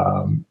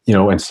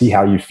 and see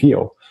how you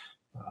feel.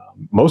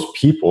 Most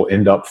people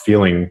end up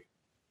feeling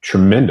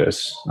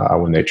tremendous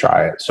when they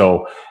try it.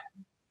 So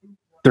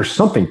there's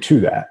something to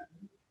that.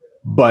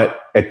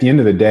 But at the end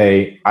of the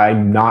day,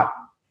 I'm not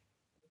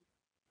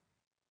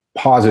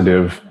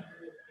positive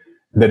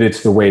that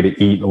it's the way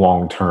to eat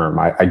long term.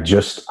 I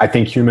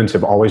think humans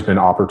have always been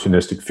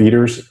opportunistic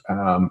feeders.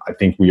 I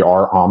think we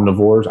are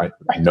omnivores.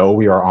 I know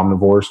we are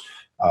omnivores.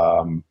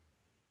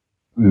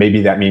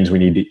 Maybe that means we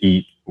need to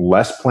eat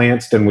less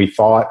plants than we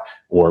thought,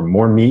 or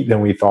more meat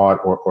than we thought,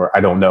 or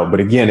I don't know. But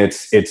again,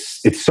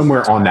 it's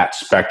somewhere on that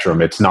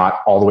spectrum. It's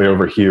not all the way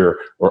over here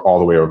or all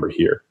the way over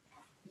here.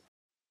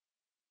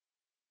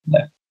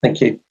 Yeah,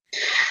 thank you.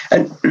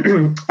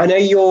 And I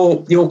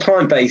know your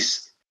client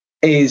base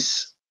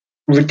is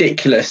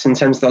ridiculous in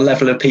terms of the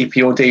level of people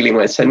you're dealing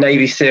with. So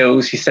Navy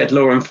SEALs, you said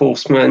law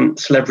enforcement,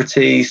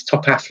 celebrities,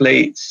 top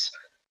athletes,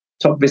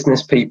 top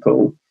business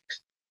people.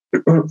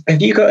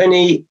 Have you got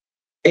any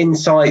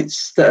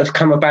insights that have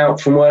come about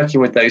from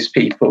working with those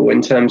people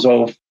in terms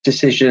of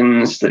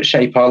decisions that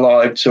shape our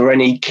lives, or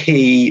any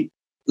key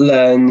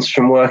learns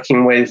from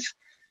working with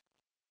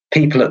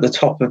people at the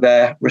top of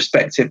their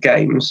respective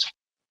games?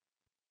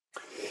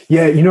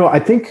 Yeah, I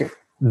think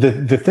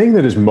the thing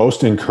that is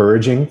most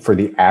encouraging for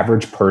the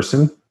average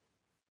person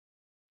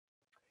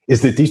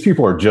is that these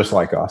people are just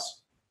like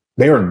us.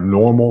 They are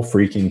normal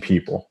freaking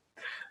people.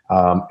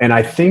 And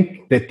I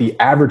think that the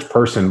average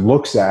person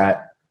looks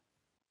at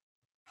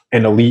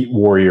an elite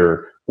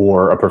warrior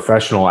or a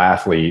professional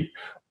athlete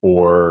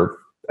or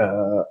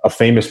a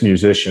famous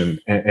musician,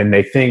 and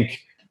they think,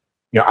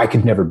 I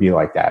could never be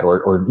like that,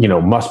 or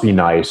must be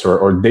nice,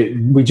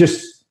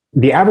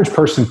 the average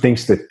person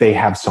thinks that they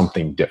have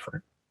something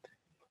different.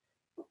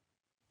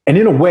 And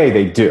in a way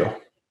they do.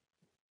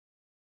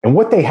 And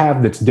what they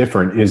have that's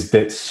different is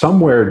that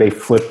somewhere they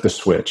flipped the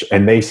switch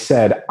and they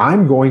said,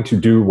 I'm going to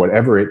do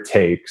whatever it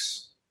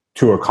takes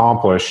to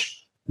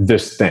accomplish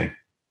this thing,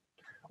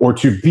 or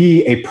to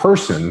be a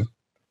person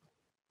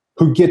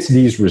who gets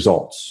these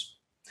results.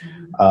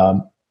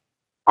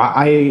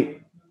 I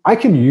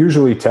can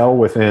usually tell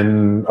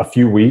within a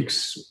few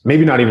weeks,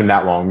 maybe not even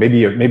that long,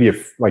 maybe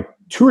like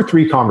 2 or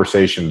 3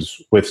 conversations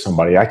with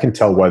somebody, I can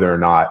tell whether or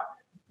not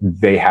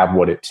they have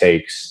what it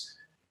takes.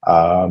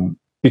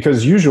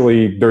 Because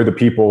usually they're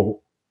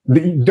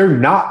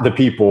not the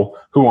people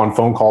who on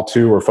phone call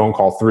 2 or phone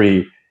call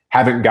 3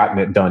 haven't gotten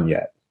it done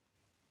yet.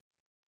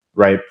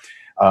 Right?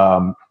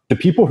 The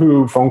people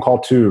who phone call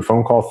 2,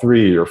 phone call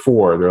 3 or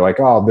 4, they're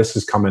like, oh, this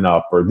is coming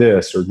up, or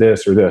this, or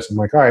this, or this. I'm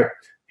like, all right,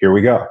 here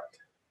we go.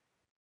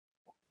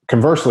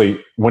 Conversely,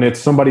 when it's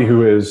somebody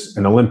who is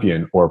an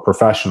Olympian or a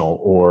professional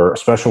or a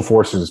special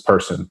forces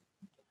person,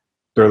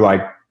 they're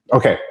like,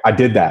 okay, I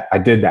did that.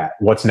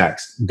 What's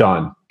next?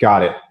 Done.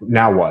 Got it.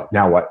 Now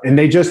what? And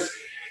they just,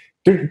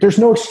 there's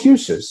no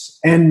excuses.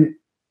 And,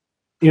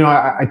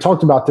 I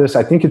talked about this.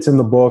 I think it's in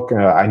the book.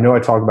 I know I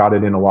talk about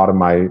it in a lot of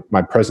my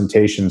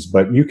presentations,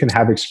 but you can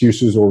have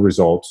excuses or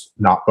results,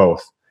 not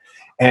both.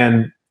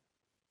 And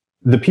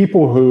the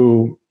people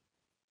who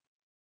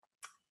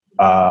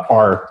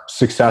are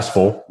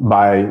successful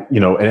by,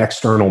 an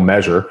external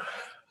measure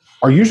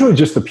are usually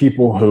just the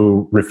people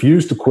who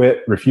refuse to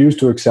quit, refuse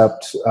to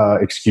accept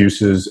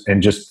excuses,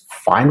 and just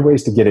find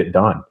ways to get it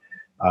done.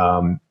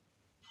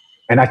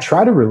 And I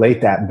try to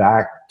relate that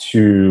back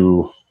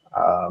to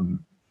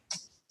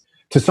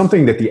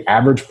something that the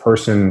average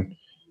person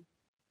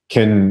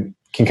can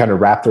kind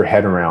of wrap their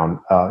head around.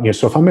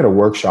 So if I'm at a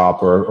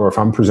workshop or if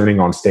I'm presenting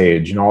on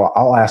stage,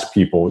 I'll ask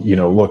people,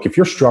 look, if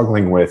you're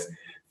struggling with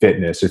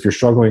fitness, if you're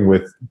struggling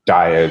with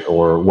diet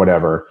or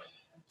whatever,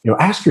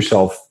 ask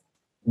yourself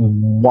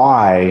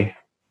why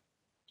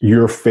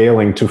you're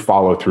failing to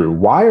follow through.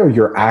 Why are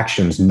your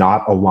actions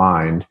not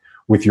aligned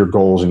with your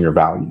goals and your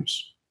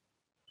values?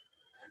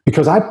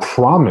 Because I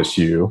promise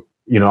you,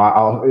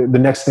 the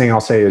next thing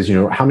I'll say is,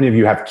 how many of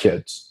you have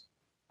kids?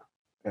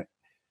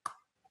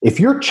 If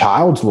your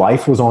child's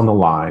life was on the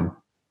line,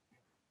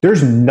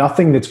 there's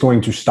nothing that's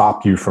going to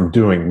stop you from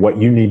doing what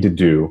you need to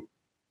do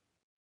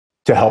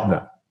to help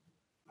them.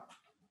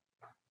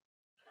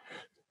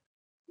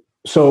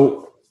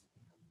 So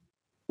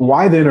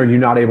why then are you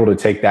not able to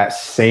take that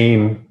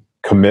same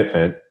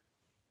commitment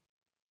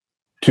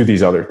to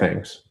these other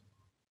things?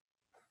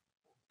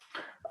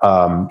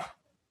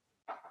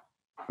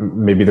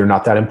 Maybe they're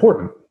not that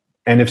important.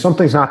 And if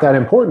something's not that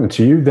important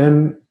to you,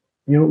 then,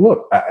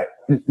 look,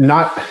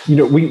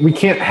 we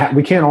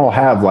can't all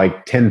have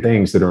like 10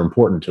 things that are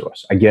important to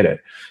us. I get it.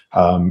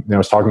 I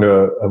was talking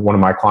to one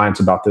of my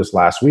clients about this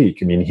last week.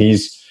 I mean,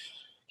 he's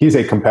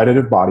a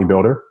competitive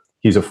bodybuilder.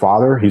 He's a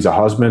father, he's a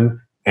husband,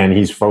 and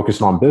he's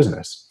focused on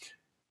business.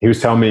 He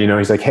was telling me,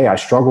 he's like, hey, I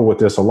struggle with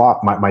this a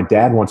lot. My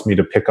dad wants me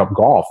to pick up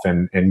golf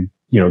and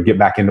get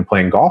back into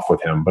playing golf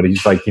with him. But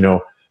he's like,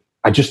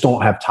 I just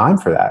don't have time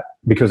for that,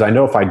 because I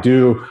know if I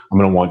do, I'm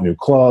going to want new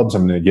clubs.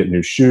 I'm going to get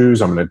new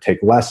shoes. I'm going to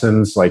take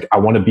lessons. Like, I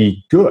want to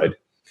be good.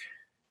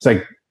 It's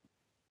like,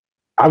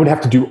 I would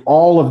have to do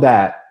all of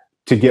that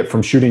to get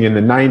from shooting in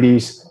the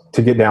 90s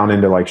to get down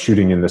into like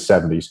shooting in the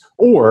 70s.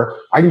 Or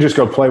I can just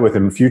go play with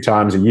him a few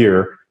times a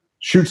year,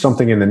 shoot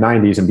something in the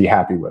 90s and be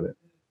happy with it.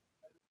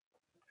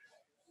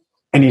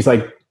 And he's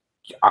like,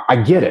 I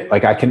get it.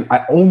 Like,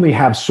 I only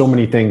have so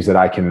many things that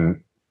I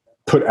can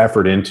put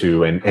effort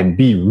into and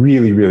be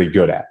really, really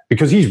good at,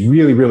 because he's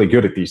really, really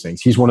good at these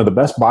things. He's one of the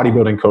best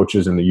bodybuilding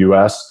coaches in the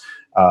US.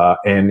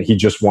 And he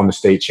just won the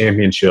state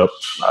championship,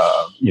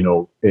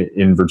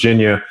 in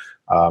Virginia.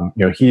 Like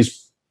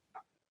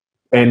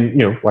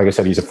I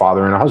said, he's a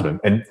father and a husband,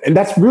 and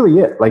that's really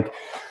it. Like,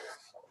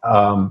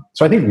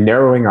 so I think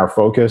narrowing our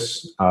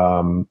focus,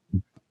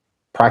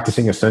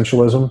 practicing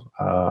essentialism,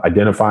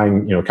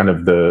 identifying, kind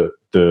of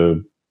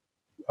the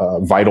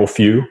vital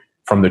few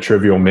from the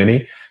trivial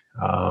many,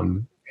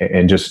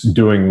 and just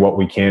doing what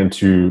we can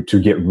to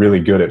get really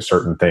good at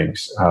certain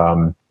things.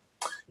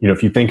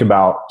 If you think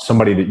about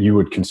somebody that you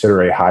would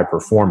consider a high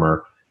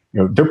performer,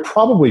 they're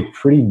probably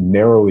pretty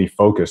narrowly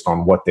focused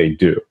on what they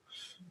do.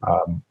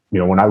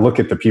 When I look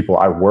at the people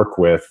I work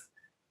with,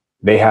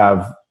 they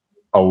have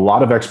a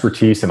lot of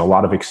expertise and a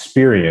lot of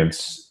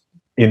experience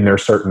in their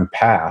certain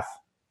path.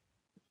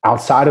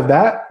 Outside of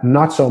that,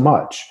 not so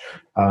much.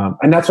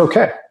 And that's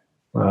okay.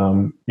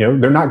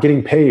 They're not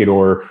getting paid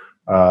or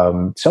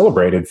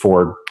celebrated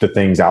for the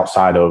things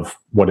outside of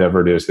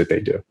whatever it is that they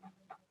do.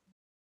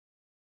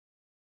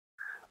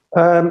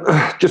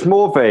 Just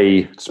more of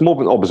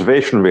an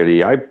observation,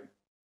 really.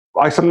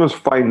 I sometimes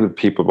find with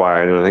people,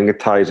 Brian, and I think it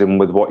ties in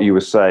with what you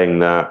were saying,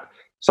 that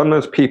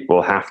sometimes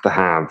people have to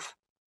have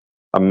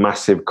a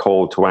massive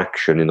call to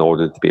action in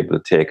order to be able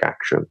to take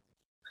action.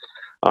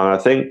 And I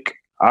think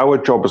our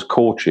job as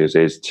coaches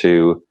is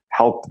to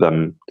help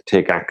them to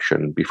take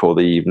action before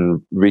they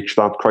even reach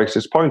that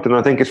crisis point. And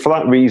I think it's for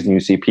that reason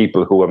you see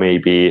people who are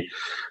maybe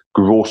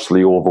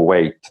grossly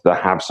overweight,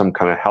 that have some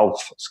kind of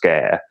health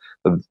scare,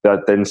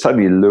 that then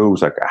suddenly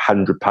lose like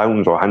 100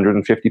 pounds or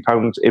 150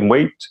 pounds in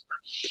weight,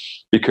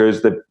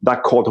 because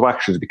that call to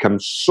action has become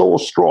so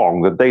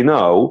strong that they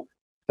know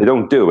they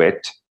don't do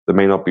it, they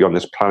may not be on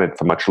this planet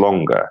for much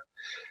longer.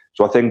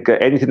 So I think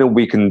anything that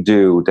we can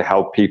do to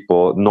help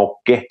people not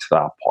get to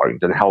that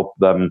point and help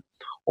them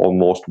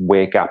almost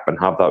wake up and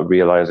have that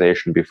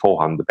realization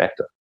beforehand, the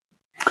better.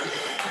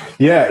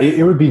 Yeah,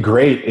 it would be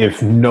great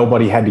if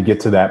nobody had to get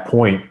to that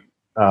point,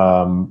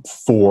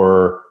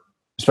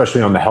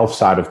 especially on the health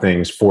side of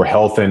things, for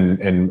health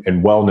and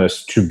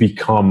wellness to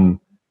become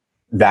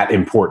that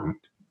important,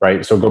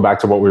 right? So go back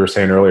to what we were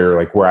saying earlier,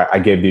 like where I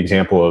gave the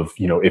example of,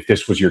 if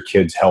this was your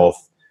kid's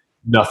health,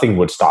 nothing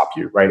would stop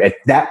you, right? At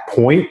that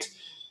point,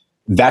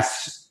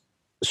 that's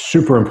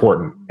super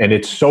important. And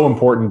it's so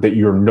important that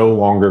you're no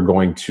longer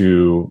going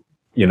to,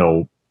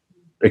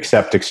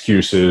 accept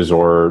excuses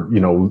or,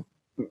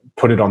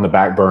 put it on the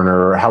back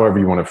burner, or however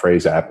you want to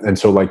phrase that. And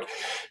so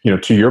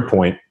to your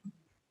point,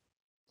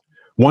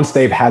 once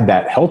they've had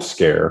that health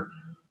scare,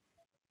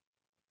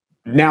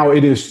 now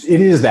it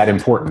is that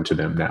important to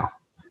them now.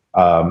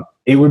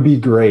 It would be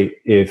great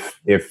if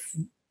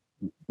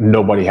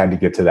nobody had to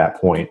get to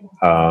that point.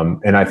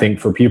 And I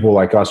think for people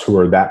like us who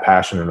are that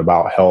passionate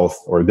about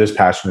health, or this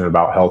passionate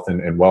about health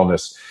and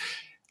wellness,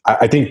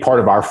 I think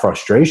part of our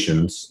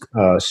frustrations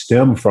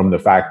stem from the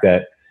fact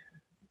that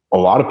a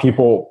lot of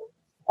people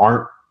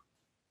aren't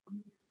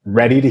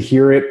ready to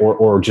hear it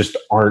or just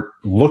aren't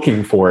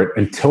looking for it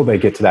until they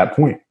get to that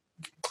point.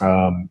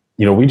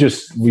 We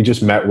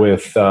just met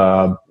with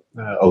a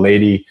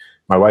lady.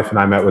 My wife and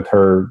I met with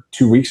her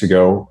 2 weeks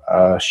ago.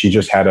 She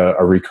just had a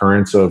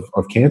recurrence of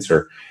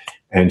cancer,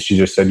 and she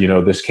just said,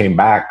 this came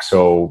back.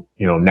 So,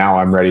 now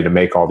I'm ready to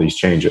make all these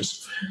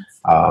changes.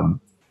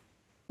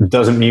 It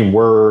doesn't mean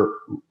we're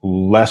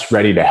less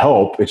ready to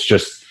help. It's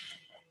just,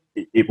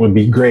 it would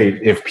be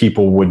great if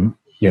people would,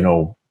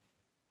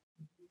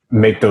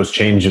 make those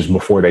changes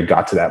before they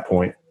got to that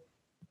point.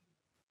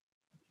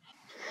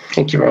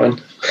 Thank you,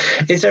 Ryan.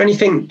 Is there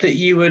anything that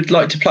you would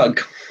like to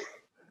plug?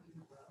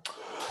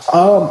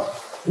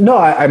 No,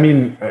 I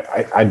mean,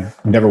 I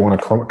never want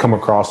to come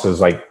across as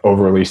like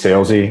overly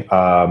salesy.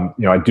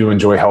 I do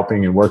enjoy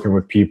helping and working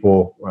with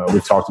people.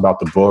 We've talked about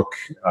the book.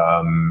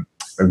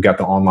 I've got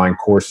the online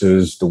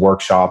courses, the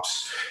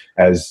workshops,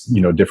 as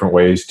different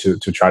ways to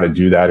try to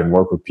do that and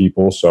work with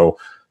people. So,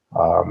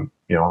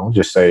 I'll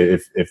just say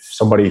if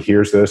somebody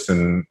hears this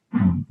and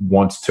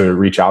wants to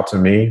reach out to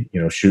me,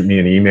 shoot me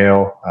an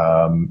email.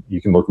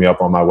 You can look me up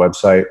on my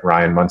website,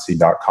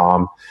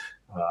 ryanmunsey.com.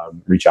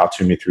 Reach out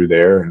to me through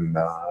there, and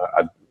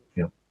I'd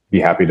be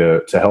happy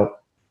to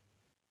help.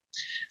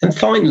 And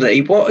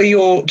finally, what are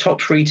your top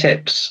 3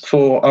 tips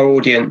for our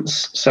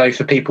audience? So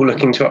for people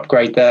looking to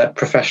upgrade their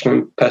professional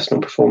and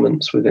personal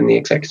performance within the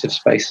executive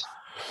space.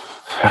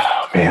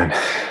 Oh man,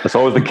 that's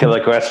always the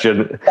killer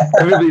question.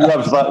 Everybody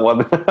loves that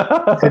one.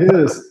 It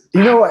is,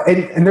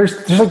 and there's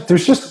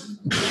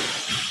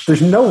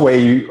there's no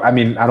way I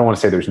don't want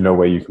to say there's no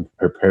way you can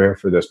prepare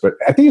for this, but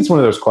I think it's one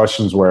of those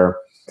questions where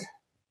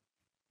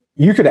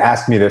you could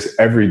ask me this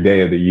every day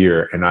of the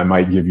year and I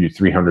might give you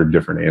 300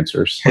 different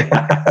answers.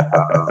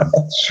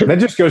 That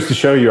just goes to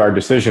show you our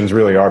decisions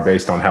really are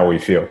based on how we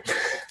feel.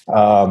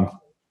 I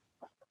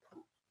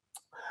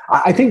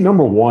think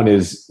number one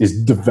is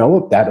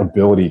develop that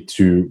ability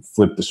to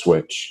flip the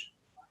switch.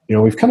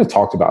 We've kind of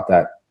talked about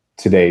that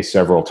today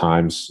several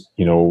times,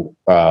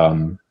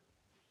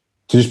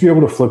 to just be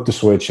able to flip the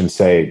switch and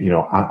say,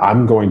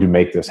 I'm going to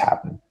make this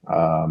happen.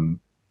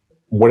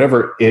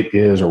 Whatever it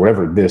is or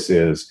whatever this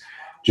is,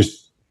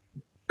 just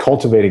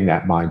cultivating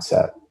that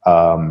mindset.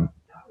 I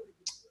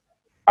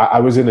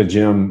was in a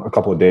gym a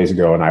couple of days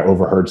ago and I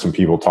overheard some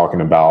people talking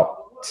about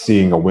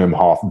seeing a Wim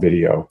Hof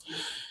video.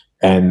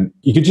 And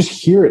you could just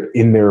hear it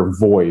in their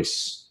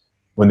voice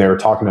when they were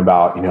talking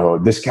about,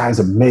 this guy's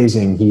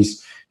amazing.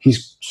 He's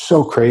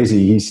so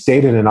crazy. He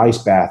stayed in an ice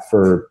bath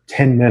for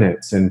 10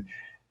 minutes. And,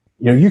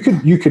 you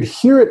could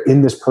hear it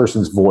in this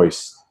person's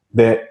voice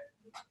that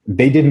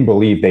they didn't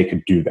believe they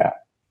could do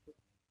that.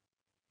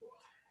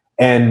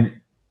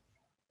 And,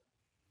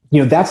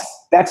 that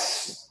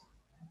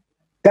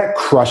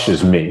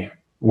crushes me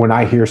when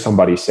I hear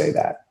somebody say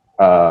that,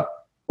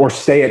 or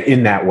say it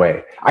in that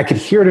way. I could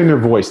hear it in their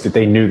voice that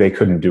they knew they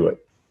couldn't do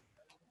it.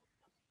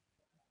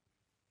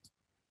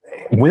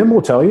 Wim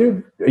will tell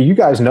you, you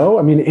guys know,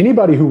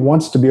 anybody who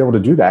wants to be able to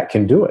do that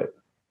can do it.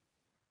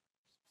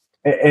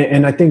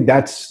 And I think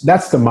that's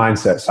the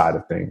mindset side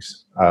of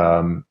things.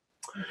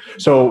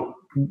 So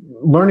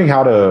learning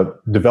how to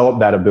develop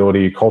that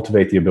ability,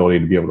 cultivate the ability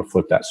to be able to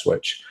flip that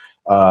switch.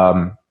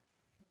 From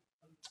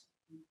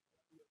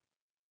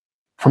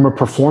a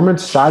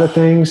performance side of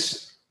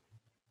things,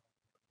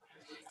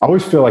 I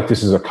always feel like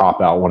this is a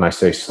cop-out when I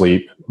say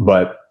sleep,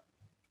 but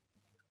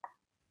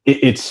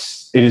it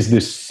is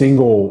this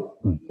single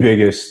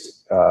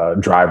biggest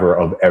driver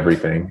of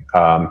everything.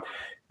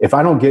 If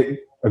I don't get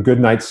a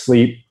good night's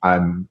sleep,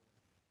 I'm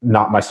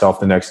not myself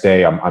the next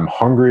day. I'm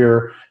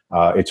hungrier.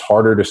 It's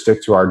harder to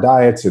stick to our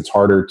diets. It's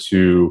harder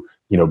to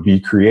be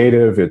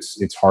creative.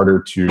 It's harder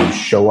to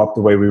show up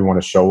the way we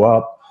want to show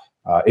up.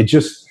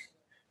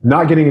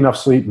 Not getting enough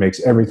sleep makes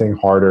everything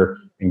harder,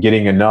 and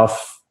getting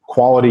enough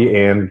quality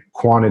and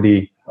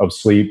quantity of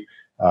sleep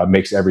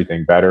makes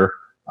everything better.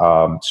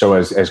 So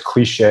as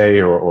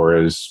cliche or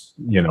as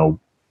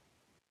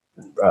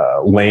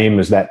lame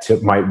as that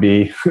tip might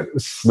be,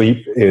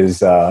 sleep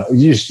is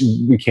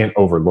we can't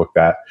overlook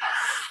that.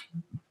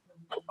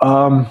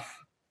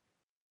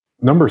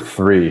 Number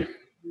 3,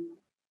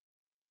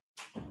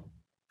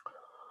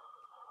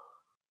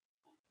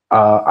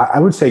 I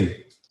would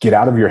say get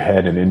out of your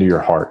head and into your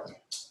heart.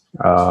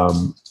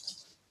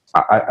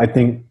 I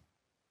think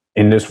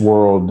in this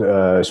world,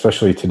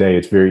 especially today,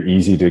 it's very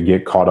easy to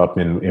get caught up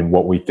in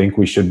what we think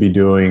we should be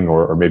doing,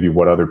 or maybe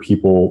what other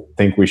people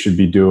think we should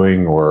be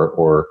doing,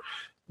 or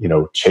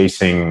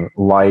chasing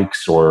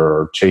likes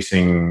or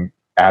chasing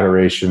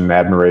adoration,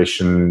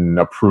 admiration,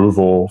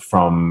 approval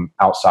from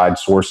outside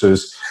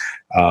sources.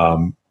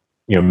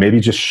 Maybe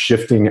just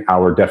shifting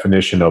our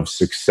definition of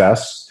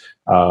success.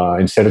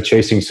 Instead of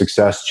chasing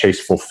success,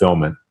 chase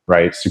fulfillment,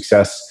 right?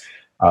 Success,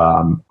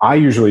 I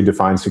usually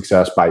define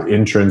success by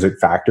intrinsic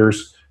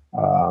factors.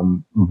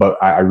 But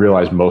I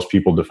realize most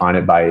people define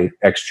it by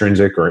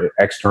extrinsic or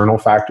external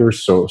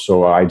factors.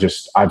 So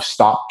I've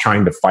stopped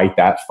trying to fight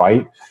that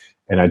fight,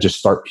 and I just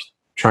start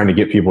trying to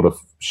get people to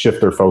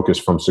shift their focus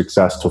from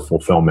success to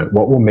fulfillment.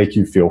 What will make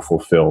you feel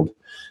fulfilled?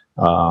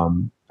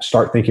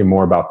 Start thinking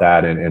more about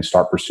that and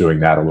start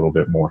pursuing that a little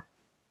bit more.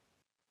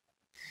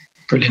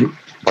 Brilliant.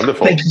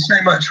 Wonderful. Thank you so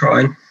much,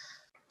 Ryan.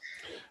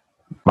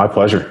 My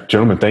pleasure.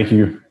 Gentlemen, thank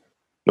you.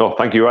 No,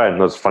 thank you, Ryan.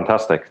 That was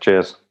fantastic.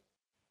 Cheers.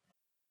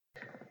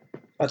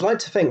 I'd like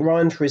to thank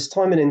Ryan for his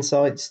time and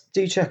insights.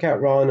 Do check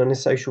out Ryan on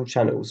his social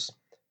channels.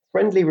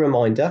 Friendly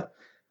reminder,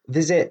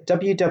 visit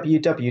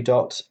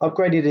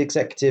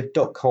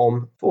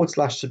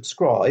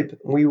www.upgradedexecutive.com/subscribe.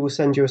 We will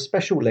send you a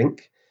special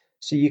link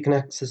so you can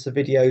access the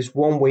videos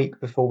 1 week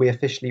before we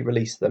officially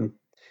release them.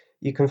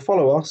 You can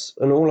follow us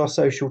on all our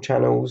social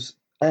channels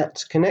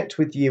at Connect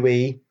with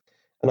UE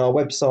and our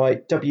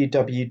website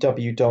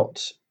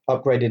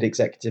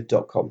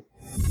www.upgradedexecutive.com.